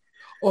Murphy.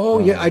 Oh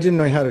yeah, I didn't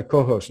know you had a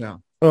co-host now.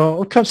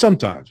 Oh,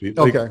 sometimes.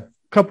 Okay. A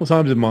couple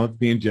times a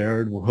month, me and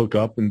Jared will hook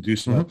up and do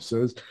some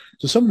episodes.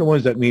 So some of the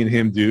ones that me and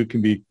him do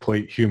can be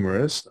quite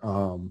humorous.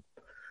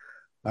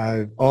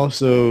 I've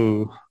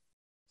also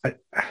I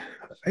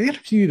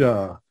interviewed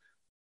I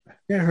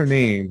forget her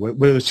name.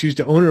 She's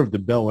the owner of the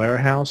Bel Air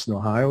House in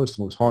Ohio. It's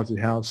the most haunted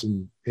house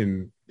in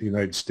the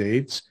United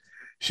States.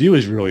 She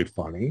was really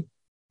funny.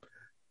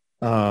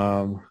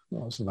 What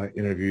else have I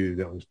interviewed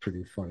that was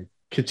pretty funny?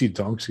 Kitty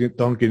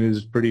Duncan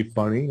is pretty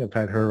funny. I've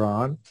had her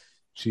on.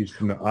 She's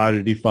from the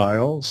Oddity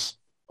Files.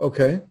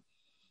 Okay.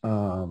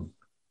 So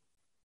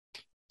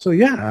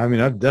yeah, I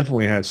mean, I've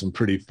definitely had some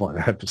pretty fun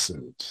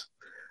episodes.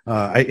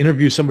 I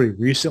interviewed somebody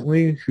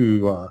recently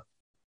who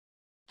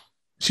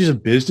she's a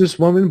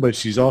businesswoman, but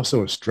she's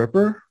also a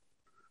stripper,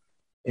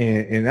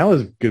 and that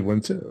was a good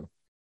one too.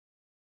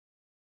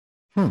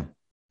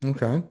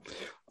 Okay.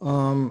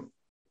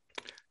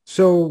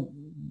 So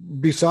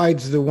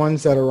besides the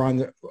ones that are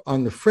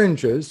on the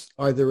fringes,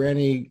 are there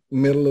any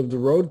middle of the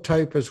road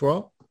type as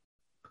well?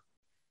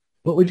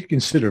 What would you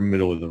consider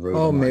middle of the road?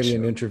 Oh, maybe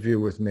an interview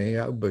with me.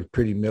 I would be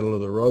pretty middle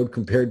of the road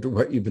compared to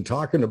what you've been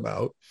talking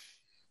about.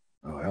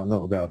 Oh, I don't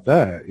know about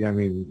that. Yeah, I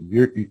mean,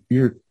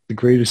 you're the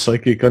greatest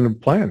psychic on the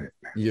planet.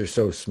 You're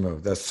so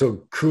smooth. That's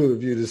so cool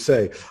of you to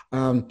say.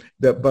 But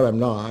I'm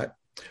not.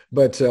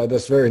 But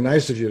that's very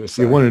nice of you to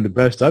say. You're one of the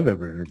best I've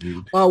ever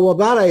interviewed. Well,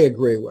 that I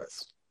agree with.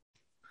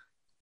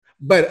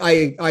 But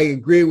I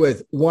agree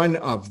with one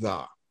of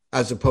the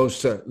as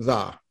opposed to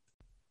the.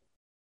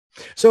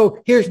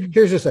 So here's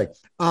the thing.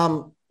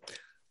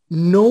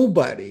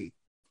 Nobody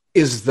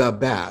is the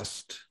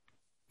best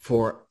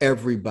for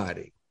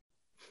everybody.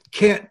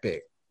 Can't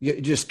be.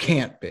 You just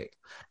can't be.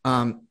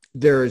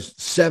 There's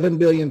 7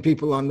 billion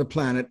people on the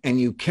planet, and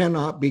you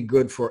cannot be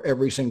good for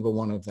every single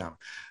one of them.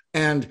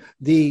 And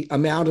the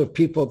amount of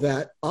people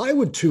that I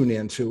would tune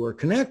into or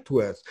connect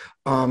with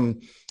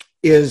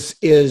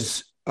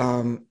is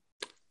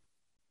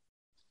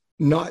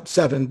not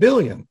 7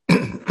 billion.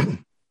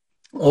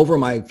 Over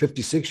my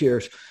 56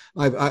 years,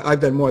 I've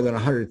done more than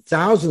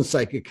 100,000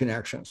 psychic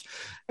connections.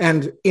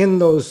 And in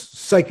those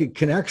psychic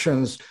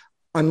connections,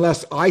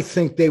 unless I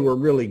think they were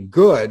really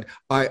good,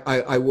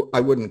 I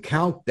wouldn't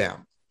count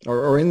them.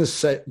 Or in the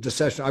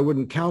session, I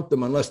wouldn't count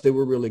them unless they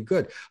were really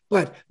good.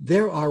 But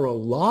there are a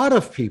lot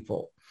of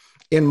people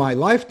in my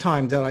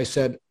lifetime that I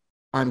said,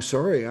 I'm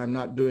sorry, I'm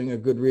not doing a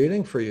good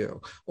reading for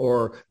you,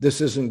 or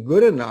this isn't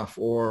good enough,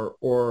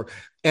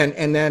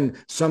 and then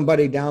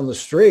somebody down the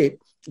street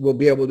will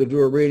be able to do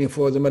a reading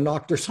for them and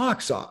knock their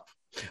socks off.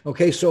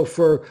 Okay, so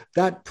for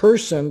that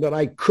person that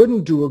I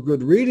couldn't do a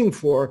good reading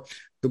for,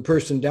 the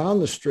person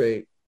down the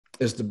street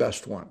is the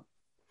best one.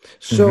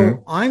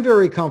 So I'm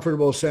very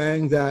comfortable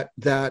saying that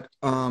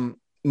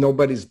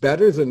nobody's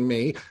better than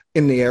me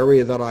in the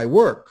area that I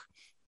work,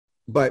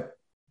 but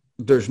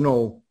there's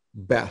no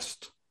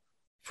best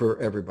for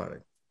everybody.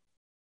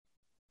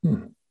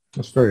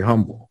 That's very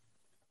humble.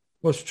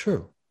 Well, it's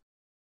true.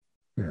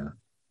 Yeah.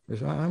 I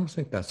don't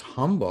think that's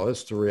humble.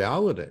 It's the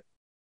reality.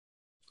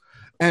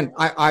 And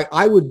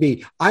I would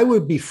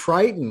be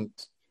frightened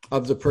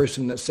of the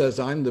person that says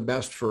I'm the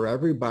best for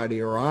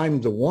everybody or I'm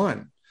the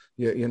one.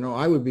 You know,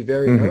 I would be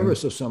very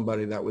nervous of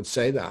somebody that would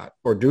say that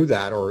or do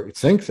that or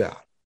think that.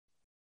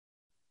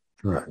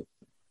 Right.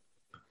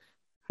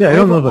 Yeah, I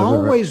don't know if I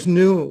always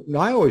knew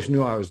I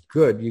was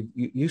good.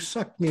 You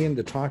sucked me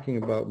into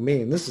talking about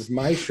me, and this is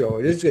my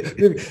show.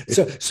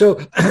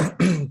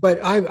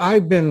 But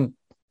I've been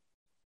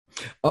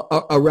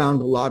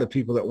around a lot of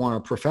people that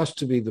want to profess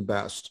to be the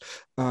best.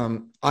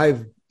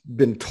 I've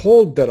been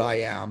told that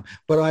I am,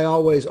 but I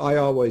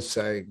always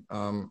say,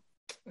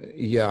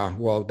 yeah,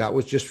 well, that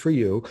was just for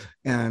you.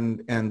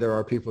 And there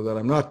are people that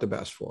I'm not the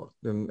best for.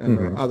 And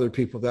there are other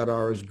people that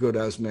are as good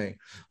as me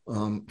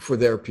for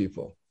their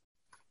people.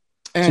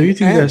 And, so you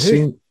think that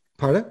same,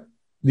 pardon?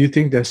 Do you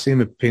think that same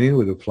opinion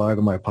would apply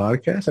to my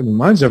podcast? I mean,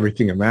 mine's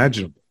everything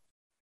imaginable.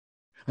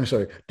 I'm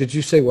sorry. Did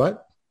you say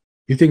what?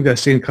 You think that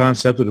same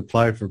concept would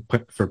apply for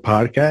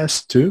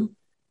podcasts too?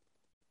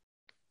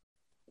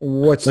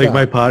 What's like that?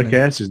 My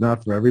podcast is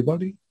not for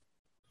everybody?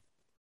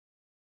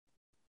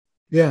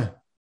 Yeah.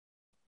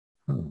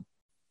 Huh.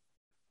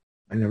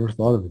 I never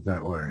thought of it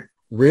that way.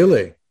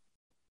 Really?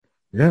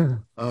 Yeah.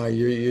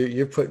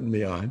 You're putting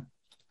me on.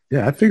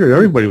 Yeah, I figured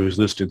everybody was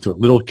listening to it.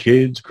 Little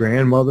kids,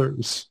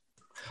 grandmothers.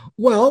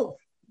 Well,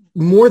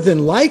 more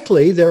than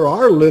likely, there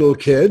are little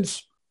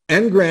kids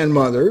and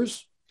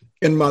grandmothers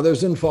and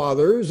mothers and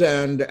fathers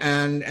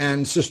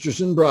and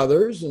sisters and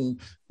brothers, and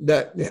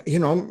that, you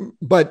know,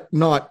 but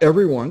not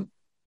everyone.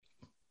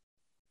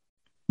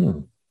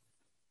 There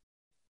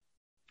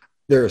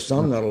are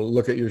some that'll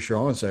look at your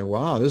show and say,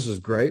 wow, this is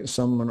great.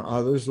 Some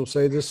others will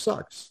say this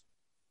sucks.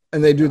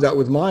 And they do that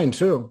with mine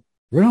too.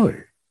 Really?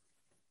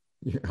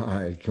 All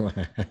right, come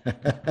on.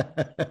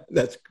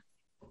 That's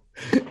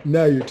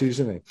now you're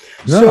teasing me.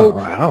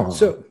 No,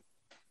 so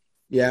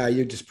yeah,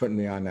 you're just putting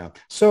me on now.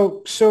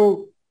 So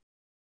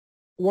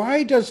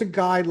why does a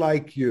guy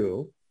like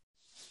you,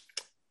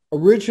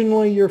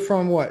 originally you're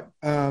from what?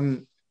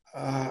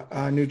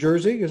 New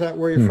Jersey? Is that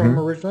where you're from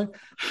originally?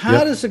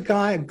 How does a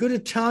good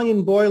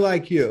Italian boy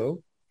like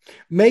you,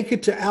 make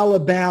it to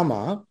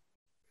Alabama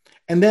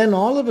and then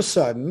all of a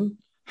sudden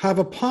have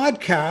a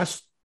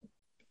podcast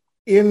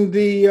in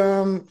the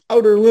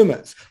outer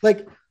limits.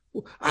 Like,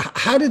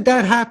 how did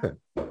that happen?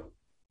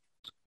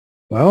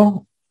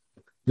 Well,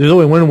 there's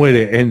only one way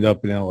to end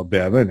up in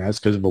Alabama, and that's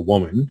because of a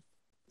woman.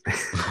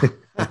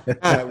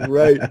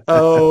 Right.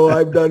 Oh,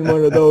 I've done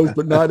one of those,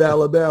 but not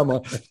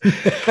Alabama.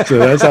 So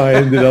that's how I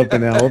ended up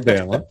in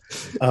Alabama.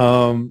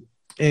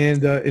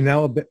 And in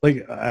Alabama,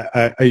 like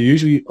I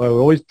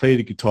always played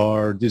the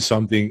guitar, did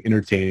something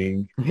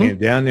entertaining, and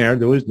down there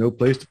was no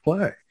place to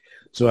play.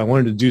 So I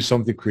wanted to do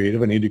something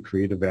creative. I needed a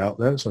creative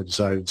outlet, so I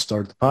decided to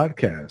start the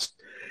podcast.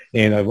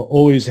 And I've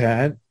always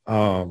had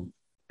an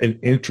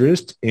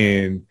interest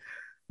in,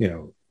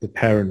 the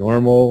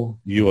paranormal,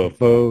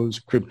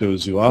 UFOs,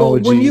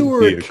 cryptozoology, when you were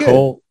the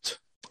occult.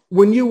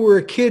 When you were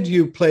a kid,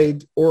 you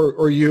played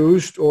or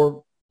used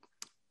or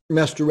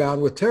messed around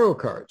with tarot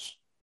cards,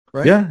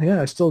 right?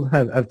 Yeah. I still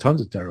have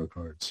tons of tarot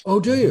cards. Oh,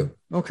 do you?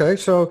 Okay.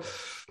 So,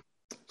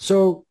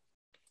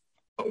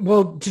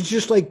 well, did you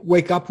just like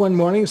wake up one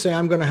morning and say,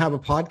 I'm going to have a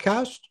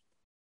podcast?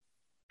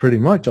 Pretty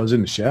much. I was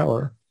in the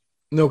shower.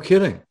 No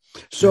kidding.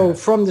 So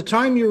from the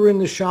time you were in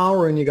the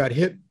shower and you got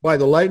hit by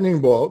the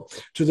lightning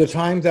bolt to the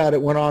time that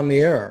it went on the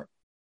air,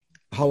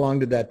 how long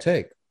did that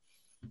take?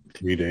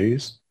 3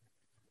 days.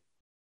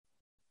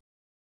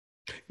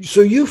 So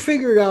you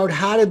figured out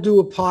how to do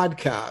a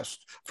podcast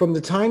from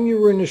the time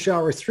you were in the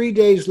shower. 3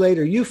 days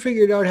later, you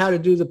figured out how to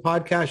do the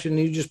podcast and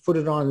you just put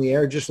it on the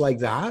air just like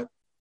that?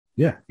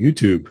 Yeah,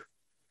 YouTube.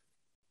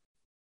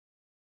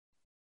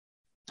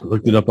 I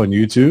looked it up on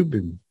YouTube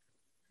and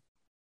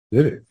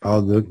did it.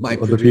 All the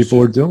other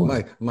people are doing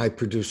it. My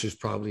producer's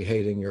probably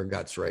hating your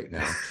guts right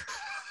now.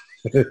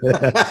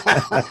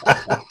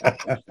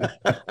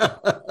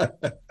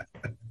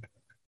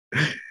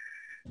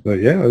 But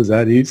yeah, it was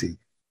that easy.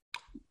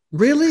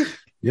 Really?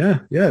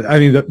 Yeah. I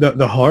mean,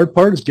 the hard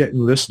part is getting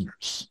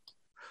listeners.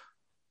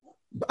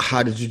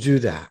 How did you do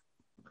that?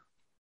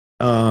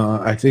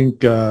 I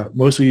think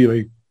mostly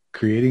like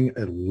creating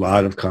a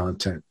lot of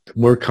content. The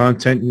more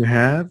content you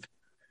have,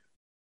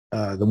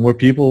 the more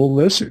people will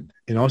listen.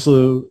 And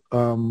also,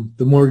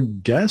 the more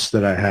guests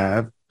that I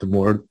have, the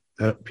more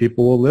that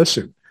people will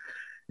listen.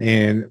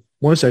 And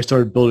once I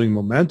started building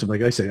momentum,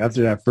 like I said,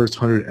 after that first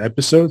 100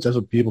 episodes, that's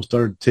when people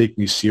started to take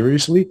me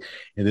seriously.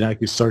 And then I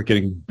could start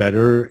getting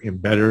better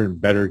and better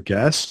and better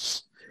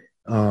guests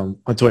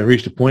until I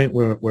reached a point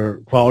where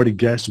quality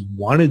guests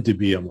wanted to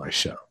be on my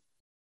show.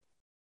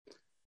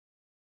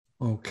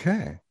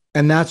 Okay.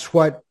 And that's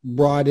what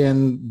brought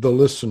in the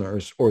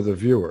listeners or the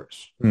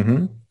viewers.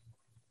 Mm-hmm.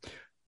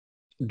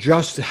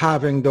 Just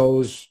having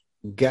those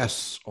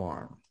guests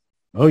on.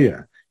 Oh,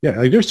 yeah. Yeah,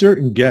 like there's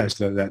certain guests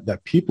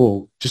that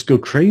people just go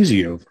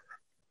crazy over.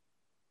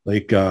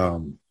 Like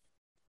John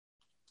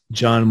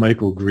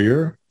Michael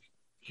Greer,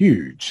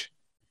 huge.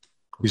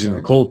 He's an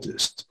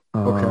occultist.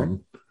 Dr.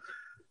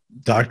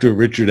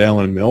 Richard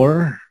Allen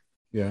Miller.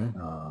 Yeah.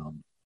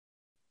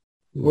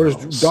 What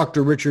does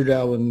Dr. Richard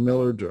Allen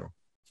Miller do?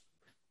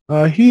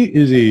 He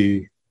is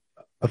a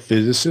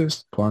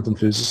physicist, quantum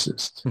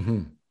physicist.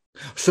 Mm-hmm.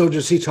 So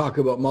does he talk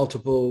about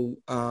multiple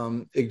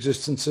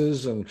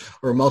existences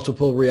or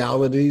multiple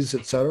realities,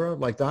 et cetera,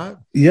 like that?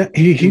 Yeah,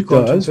 he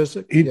does.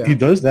 He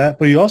does that,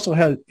 but he also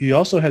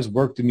has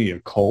worked in the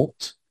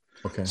occult.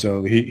 Okay.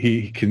 So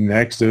he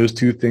connects those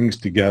two things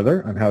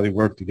together on how they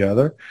work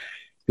together.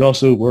 He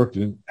also worked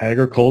in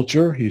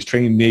agriculture. He's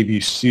trained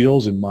Navy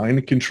SEALs in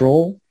mind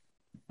control.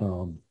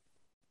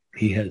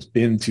 He has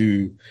been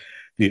to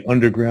the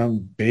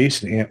underground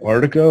base in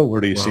Antarctica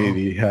where they say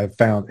they have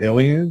found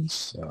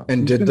aliens.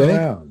 And did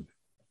they?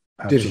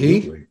 Did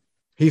he?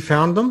 He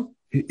found them?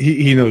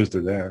 He knows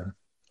they're there.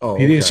 Oh,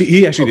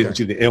 he actually didn't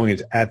see the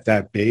aliens at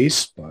that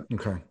base, but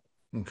okay.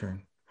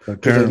 Apparently,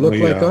 do they look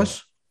like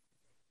us?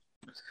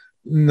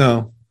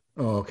 No.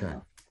 Oh, okay.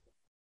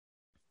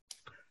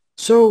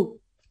 So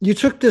you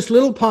took this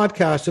little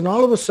podcast, and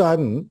all of a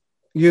sudden,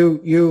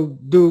 you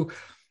do.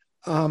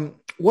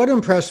 What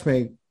impressed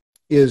me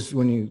is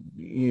when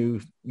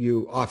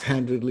you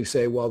offhandedly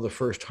say, well, the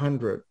first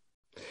 100.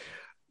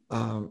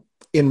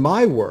 In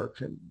my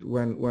work,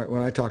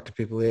 when I talk to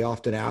people, they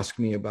often ask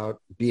me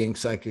about being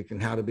psychic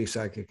and how to be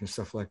psychic and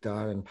stuff like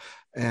that.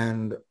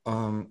 And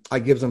I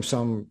give them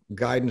some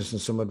guidance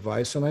and some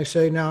advice. And I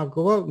say, now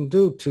go out and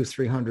do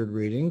 200-300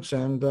 readings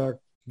and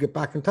get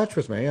back in touch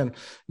with me. And,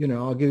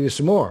 I'll give you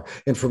some more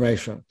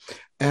information.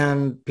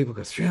 And people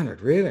go,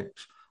 300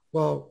 readings?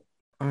 Well,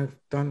 I've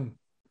done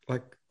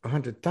like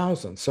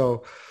 100,000.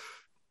 So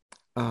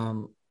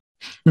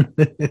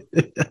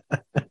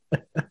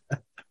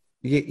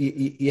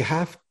you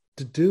have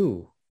to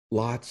do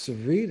lots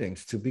of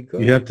readings to be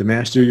good. You have to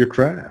master your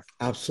craft.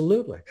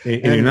 Absolutely.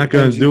 And you're not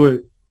going to do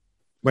it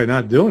by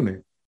not doing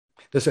it.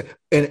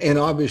 And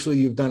obviously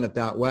you've done it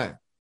that way.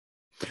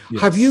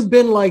 Yes. Have you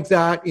been like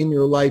that in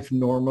your life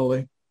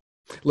normally?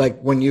 Like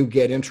when you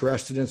get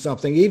interested in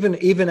something,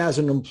 even as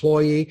an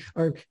employee?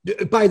 Or,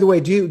 by the way,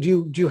 do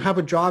you have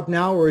a job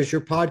now, or is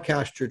your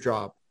podcast your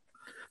job?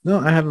 No,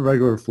 I have a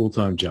regular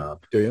full-time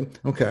job. Do you?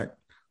 Okay.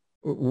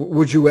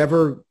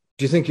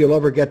 Do you think you'll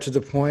ever get to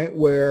the point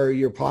where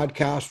your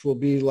podcast will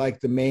be like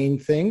the main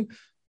thing?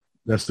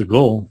 That's the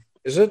goal.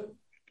 Is it?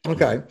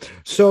 Okay.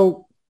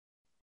 So,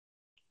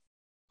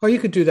 oh, you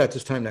could do that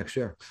this time next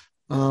year.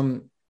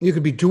 You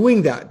could be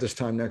doing that this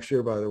time next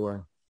year, by the way.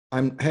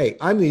 I'm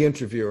the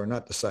interviewer,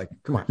 not the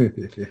psychic. Come on.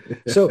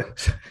 So,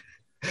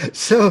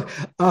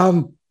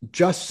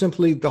 just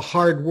simply the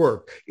hard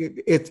work.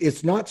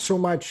 It's not so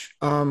much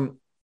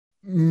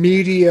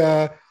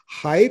media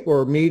hype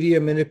or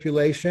media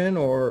manipulation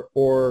or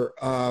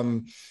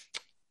in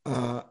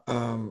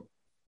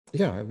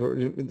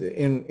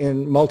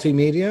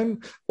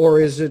multimedia,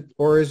 or is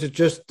it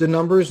just the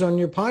numbers on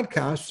your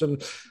podcasts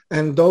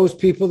and those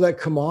people that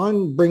come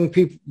on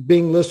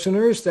being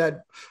listeners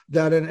and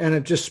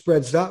it just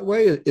spreads that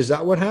way? Is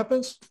that what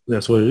happens?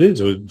 That's what it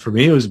is. For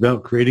me, it was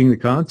about creating the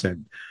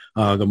content.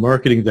 The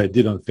marketing that I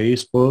did on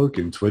Facebook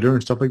and Twitter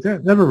and stuff like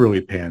that never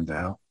really panned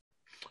out.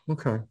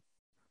 Okay.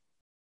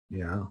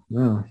 Yeah.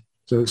 No.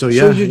 So yeah. So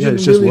you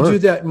didn't really do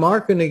work. that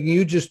marketing.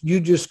 You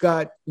just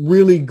got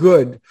really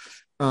good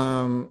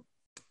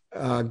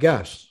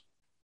guests.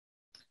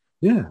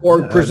 Yeah.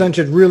 Or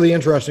presented really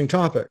interesting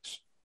topics.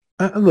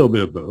 A little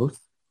bit of both.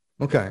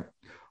 Okay.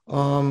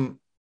 I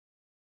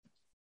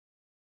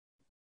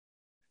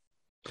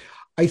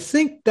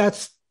think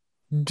that's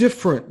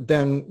different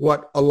than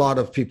what a lot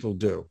of people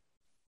do.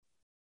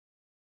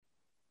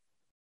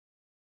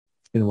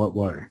 In what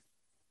way?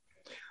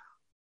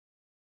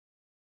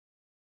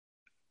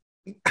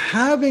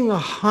 Having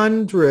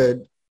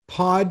 100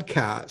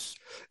 podcasts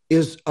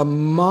is a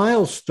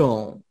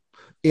milestone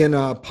in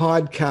a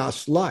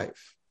podcast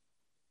life.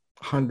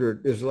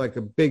 100 is like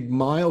a big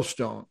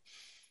milestone.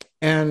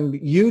 And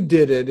you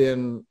did it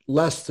in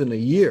less than a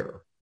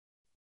year.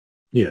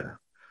 Yeah.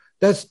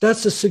 That's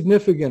a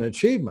significant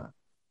achievement.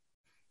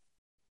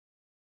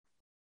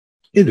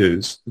 It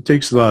is. It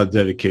takes a lot of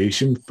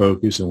dedication,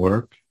 focus, and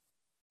work.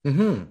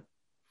 Mm-hmm.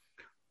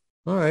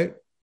 All right.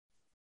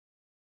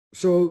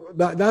 So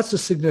that's a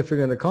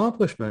significant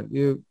accomplishment.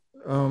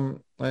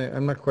 I'm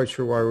not quite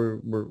sure why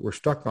we're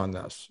stuck on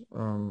this.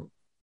 I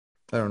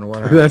don't know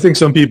what happened. I think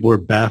some people are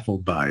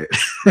baffled by it.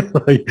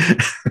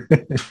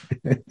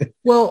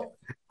 Well,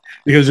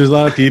 because there's a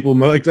lot of people,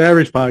 like the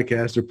average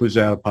podcaster puts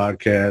out a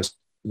podcast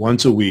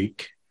once a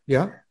week.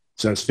 Yeah.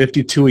 So that's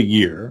 52 a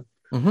year.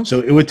 Mm-hmm.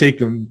 So it would take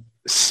them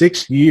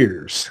 6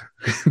 years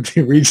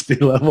to reach the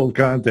level of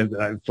content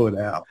that I put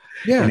out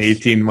in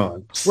 18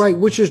 months. Right.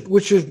 Which is,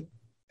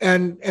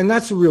 and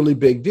that's a really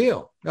big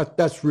deal.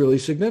 That's really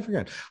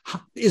significant.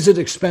 Is it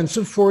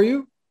expensive for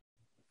you?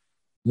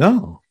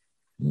 No.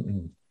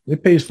 Mm-mm.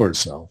 It pays for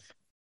itself.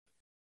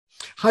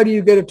 How do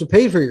you get it to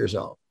pay for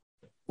yourself?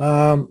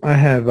 I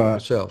have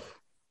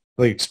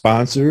like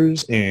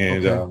sponsors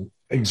and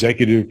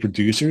executive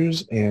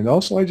producers, and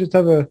also I just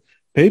have a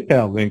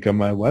PayPal link on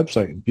my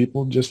website, and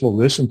people just will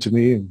listen to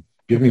me and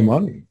give me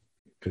money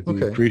because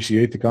they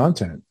appreciate the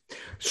content.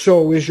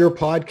 So is your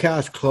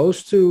podcast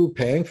close to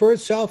paying for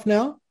itself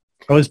now?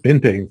 Oh, it's been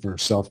paying for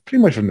itself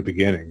pretty much from the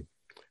beginning.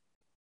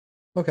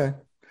 Okay.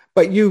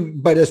 But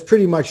it's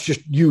pretty much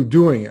just you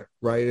doing it,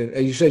 right?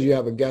 And you said you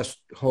have a guest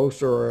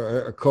host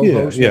or a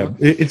co-host. Yeah.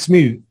 It's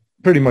me,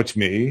 pretty much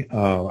me.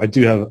 I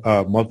do have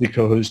a monthly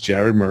co-host,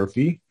 Jared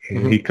Murphy,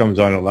 and he comes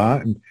on a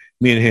lot. And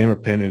me and him are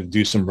planning to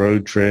do some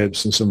road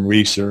trips and some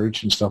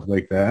research and stuff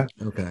like that.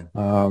 Okay.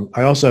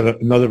 I also have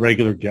another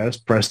regular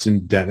guest,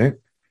 Preston Dennett.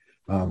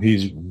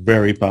 He's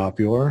very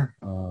popular.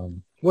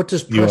 What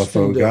does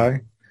Preston UFO do?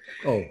 guy.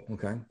 Oh,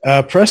 okay.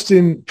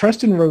 Preston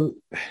wrote,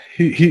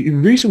 he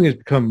recently has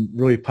become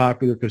really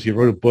popular because he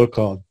wrote a book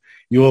called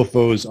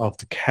UFOs off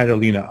the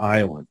Catalina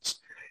Islands.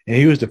 And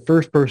he was the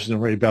first person to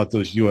write about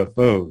those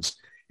UFOs.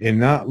 And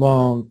not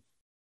long,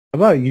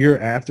 about a year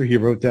after he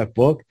wrote that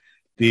book,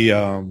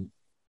 those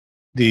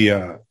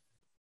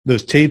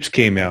tapes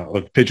came out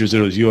of pictures of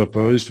those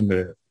UFOs from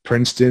the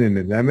Princeton and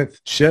the Nemeth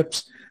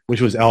ships,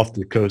 which was off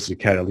the coast of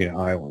the Catalina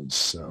Islands.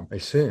 So I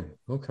see.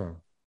 Okay.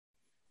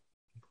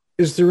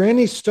 Is there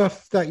any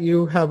stuff that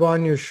you have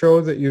on your show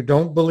that you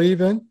don't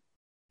believe in?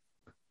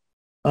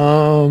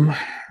 And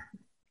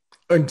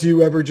do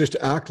you ever just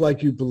act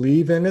like you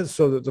believe in it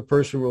so that the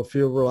person will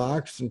feel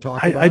relaxed and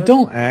talk about it? I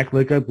don't act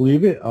like I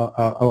believe it.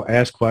 I'll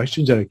ask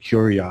questions out of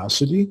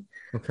curiosity.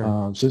 Okay.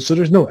 So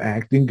there's no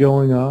acting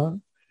going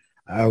on.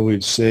 I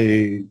would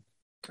say,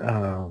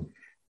 I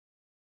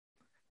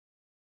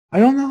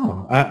don't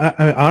know.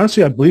 I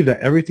honestly, I believe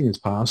that everything is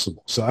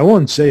possible. So I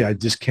won't say I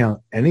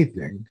discount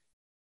anything.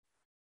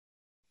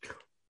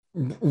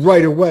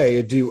 Right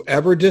away. Do you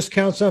ever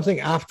discount something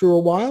after a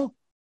while?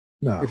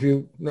 No.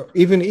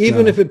 Even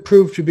if it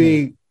proved to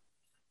be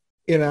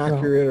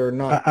inaccurate or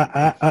not.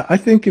 I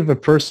think if a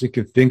person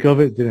can think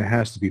of it, then it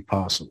has to be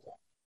possible.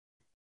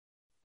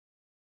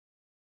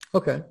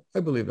 Okay, I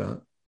believe that.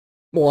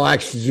 Well, I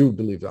actually do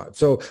believe that.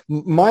 So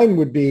mine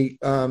would be,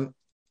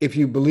 if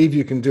you believe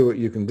you can do it,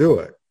 you can do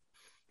it.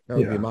 That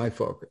would be my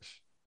focus.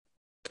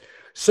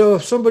 So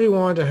if somebody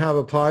wanted to have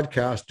a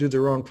podcast, do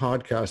their own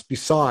podcast,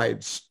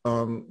 besides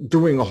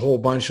doing a whole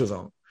bunch of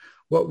them,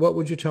 what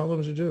would you tell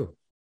them to do?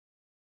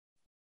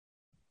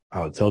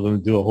 I would tell them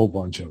to do a whole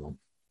bunch of them.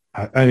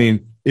 I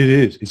mean,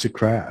 it's a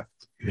craft.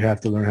 You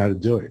have to learn how to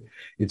do it.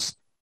 It's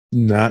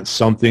not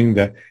something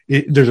that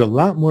there's a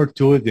lot more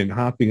to it than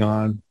hopping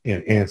on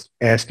and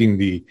asking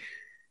the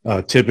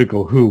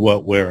typical who,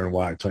 what, where, and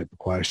why type of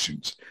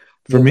questions.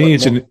 For me,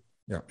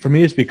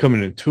 it's become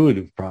an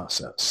intuitive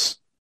process.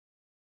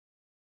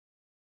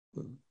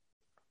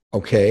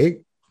 Okay.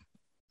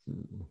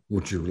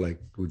 Would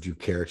you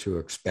care to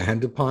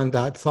expand upon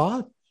that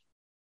thought?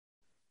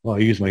 Well, I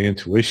use my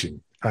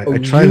intuition. I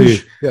When I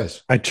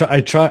ask,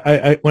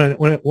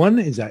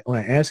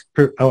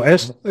 I'll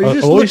ask. Are you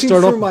just always looking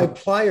start for off my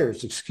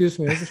pliers? Excuse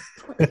me. I'm just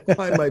trying to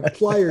find my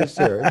pliers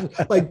here.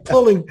 It's like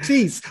pulling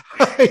teeth.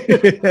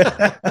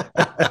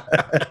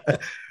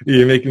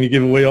 You're making me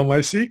give away all my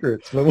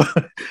secrets. But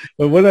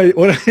what I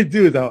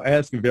do is I'll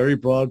ask a very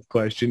broad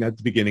question at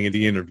the beginning of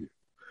the interview.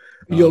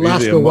 You'll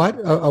ask a what?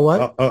 A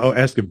what? I'll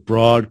ask a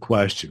broad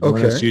question.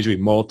 Okay. It's usually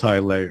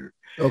multi-layered.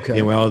 Okay.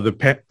 And while the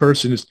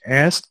person is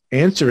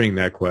answering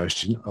that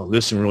question, I'll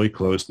listen really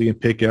closely and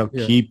pick out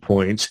key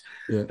points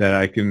that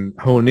I can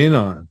hone in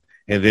on.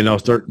 And then I'll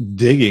start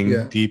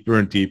digging deeper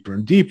and deeper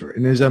and deeper.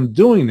 And as I'm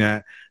doing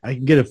that, I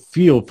can get a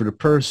feel for the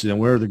person and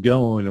where they're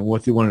going and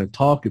what they want to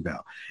talk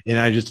about. And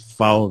I just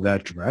follow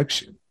that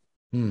direction.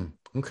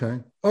 Okay.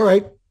 All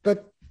right.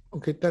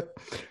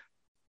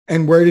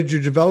 And where did you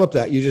develop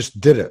that? You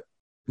just did it.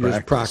 You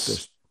just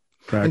practiced.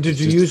 And did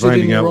you use it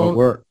in your own? What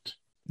worked.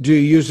 Do you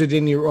use it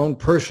in your own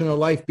personal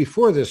life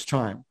before this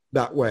time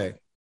that way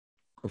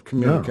of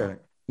communicating?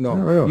 No.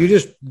 Really. You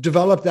just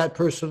developed that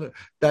persona.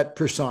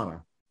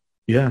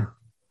 Yeah.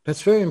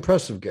 That's very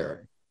impressive,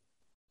 Gary.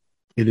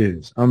 It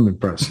is. I'm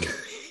impressive.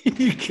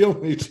 You kill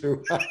me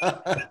too.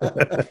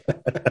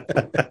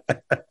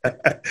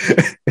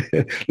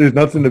 There's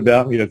nothing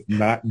about me that's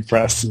not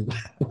impressive.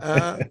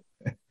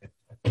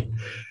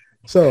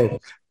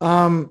 So,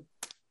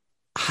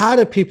 how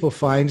do people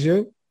find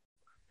you?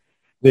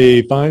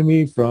 They find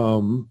me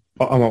from,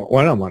 I'm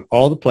on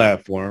all the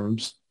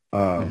platforms,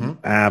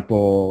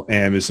 Apple,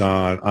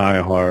 Amazon,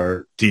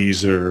 iHeart,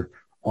 Deezer,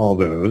 all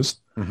those.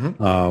 You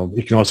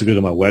can also go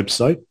to my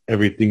website,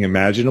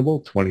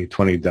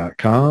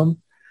 everythingimaginable2020.com.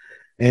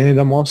 And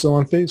I'm also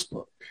on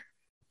Facebook.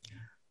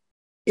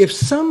 If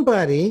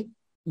somebody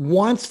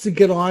wants to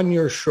get on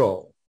your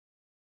show,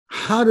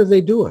 how do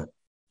they do it?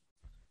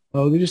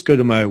 Oh, they just go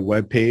to my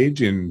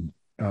webpage and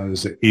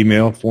there's an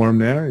email form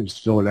there. You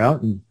just fill it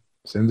out and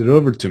send it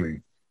over to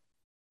me.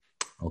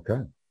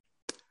 Okay.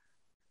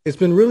 It's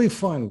been really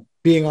fun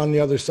being on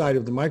the other side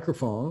of the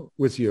microphone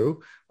with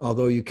you,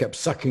 although you kept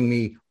sucking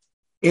me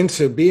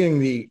into being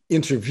the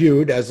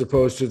interviewed as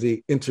opposed to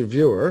the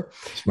interviewer.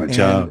 It's my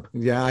job.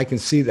 Yeah, I can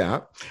see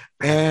that.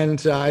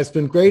 And it's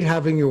been great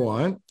having you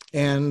on.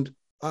 And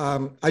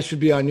I should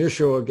be on your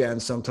show again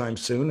sometime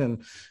soon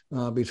and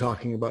be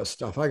talking about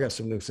stuff. I got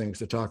some new things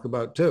to talk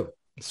about too.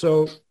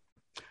 So,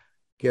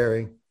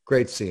 Gary,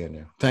 great seeing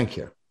you. Thank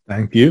you.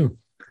 Thank you.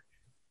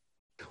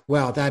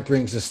 Well, that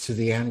brings us to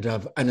the end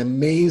of an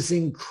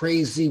amazing,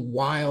 crazy,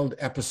 wild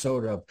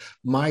episode of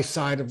My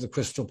Side of the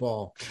Crystal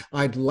Ball.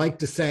 I'd like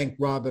to thank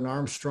Robin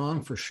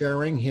Armstrong for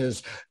sharing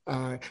his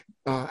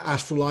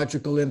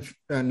astrological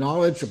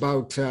knowledge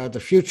about the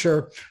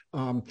future,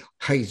 how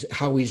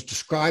he's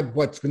described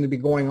what's going to be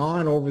going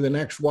on over the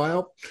next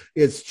while.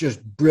 It's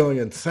just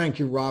brilliant. Thank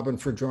you, Robin,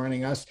 for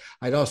joining us.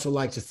 I'd also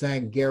like to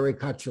thank Gary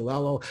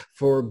Cacciolello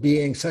for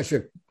being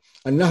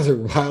another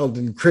wild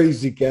and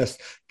crazy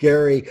guest.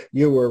 Gary,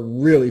 you were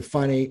really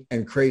funny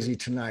and crazy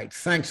tonight.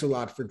 Thanks a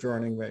lot for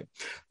joining me.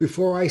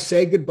 Before I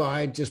say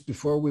goodbye, just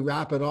before we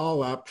wrap it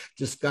all up,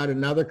 just got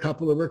another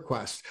couple of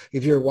requests.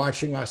 If you're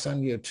watching us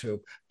on YouTube,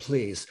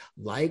 please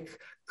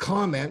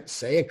comment,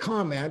 say a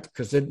comment,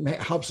 because it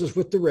helps us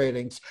with the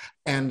ratings,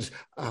 and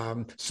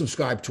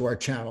subscribe to our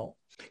channel.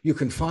 You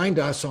can find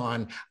us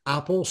on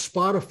Apple,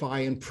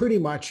 Spotify, and pretty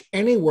much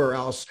anywhere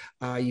else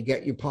you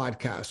get your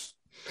podcasts.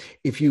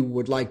 If you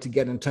would like to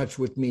get in touch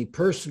with me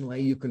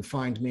personally, you can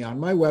find me on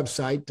my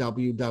website,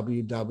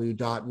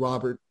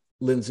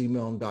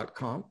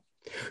 www.robertlindsey.com.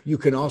 You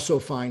can also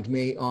find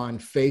me on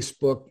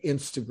Facebook,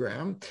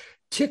 Instagram,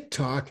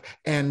 TikTok,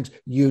 and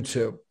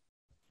YouTube.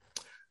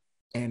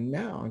 And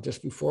now,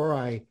 just before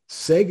I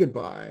say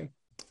goodbye,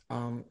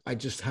 I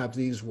just have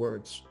these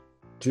words.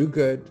 Do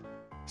good,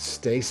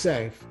 stay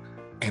safe,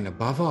 and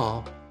above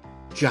all,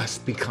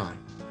 just be kind.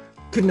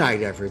 Good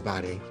night,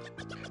 everybody.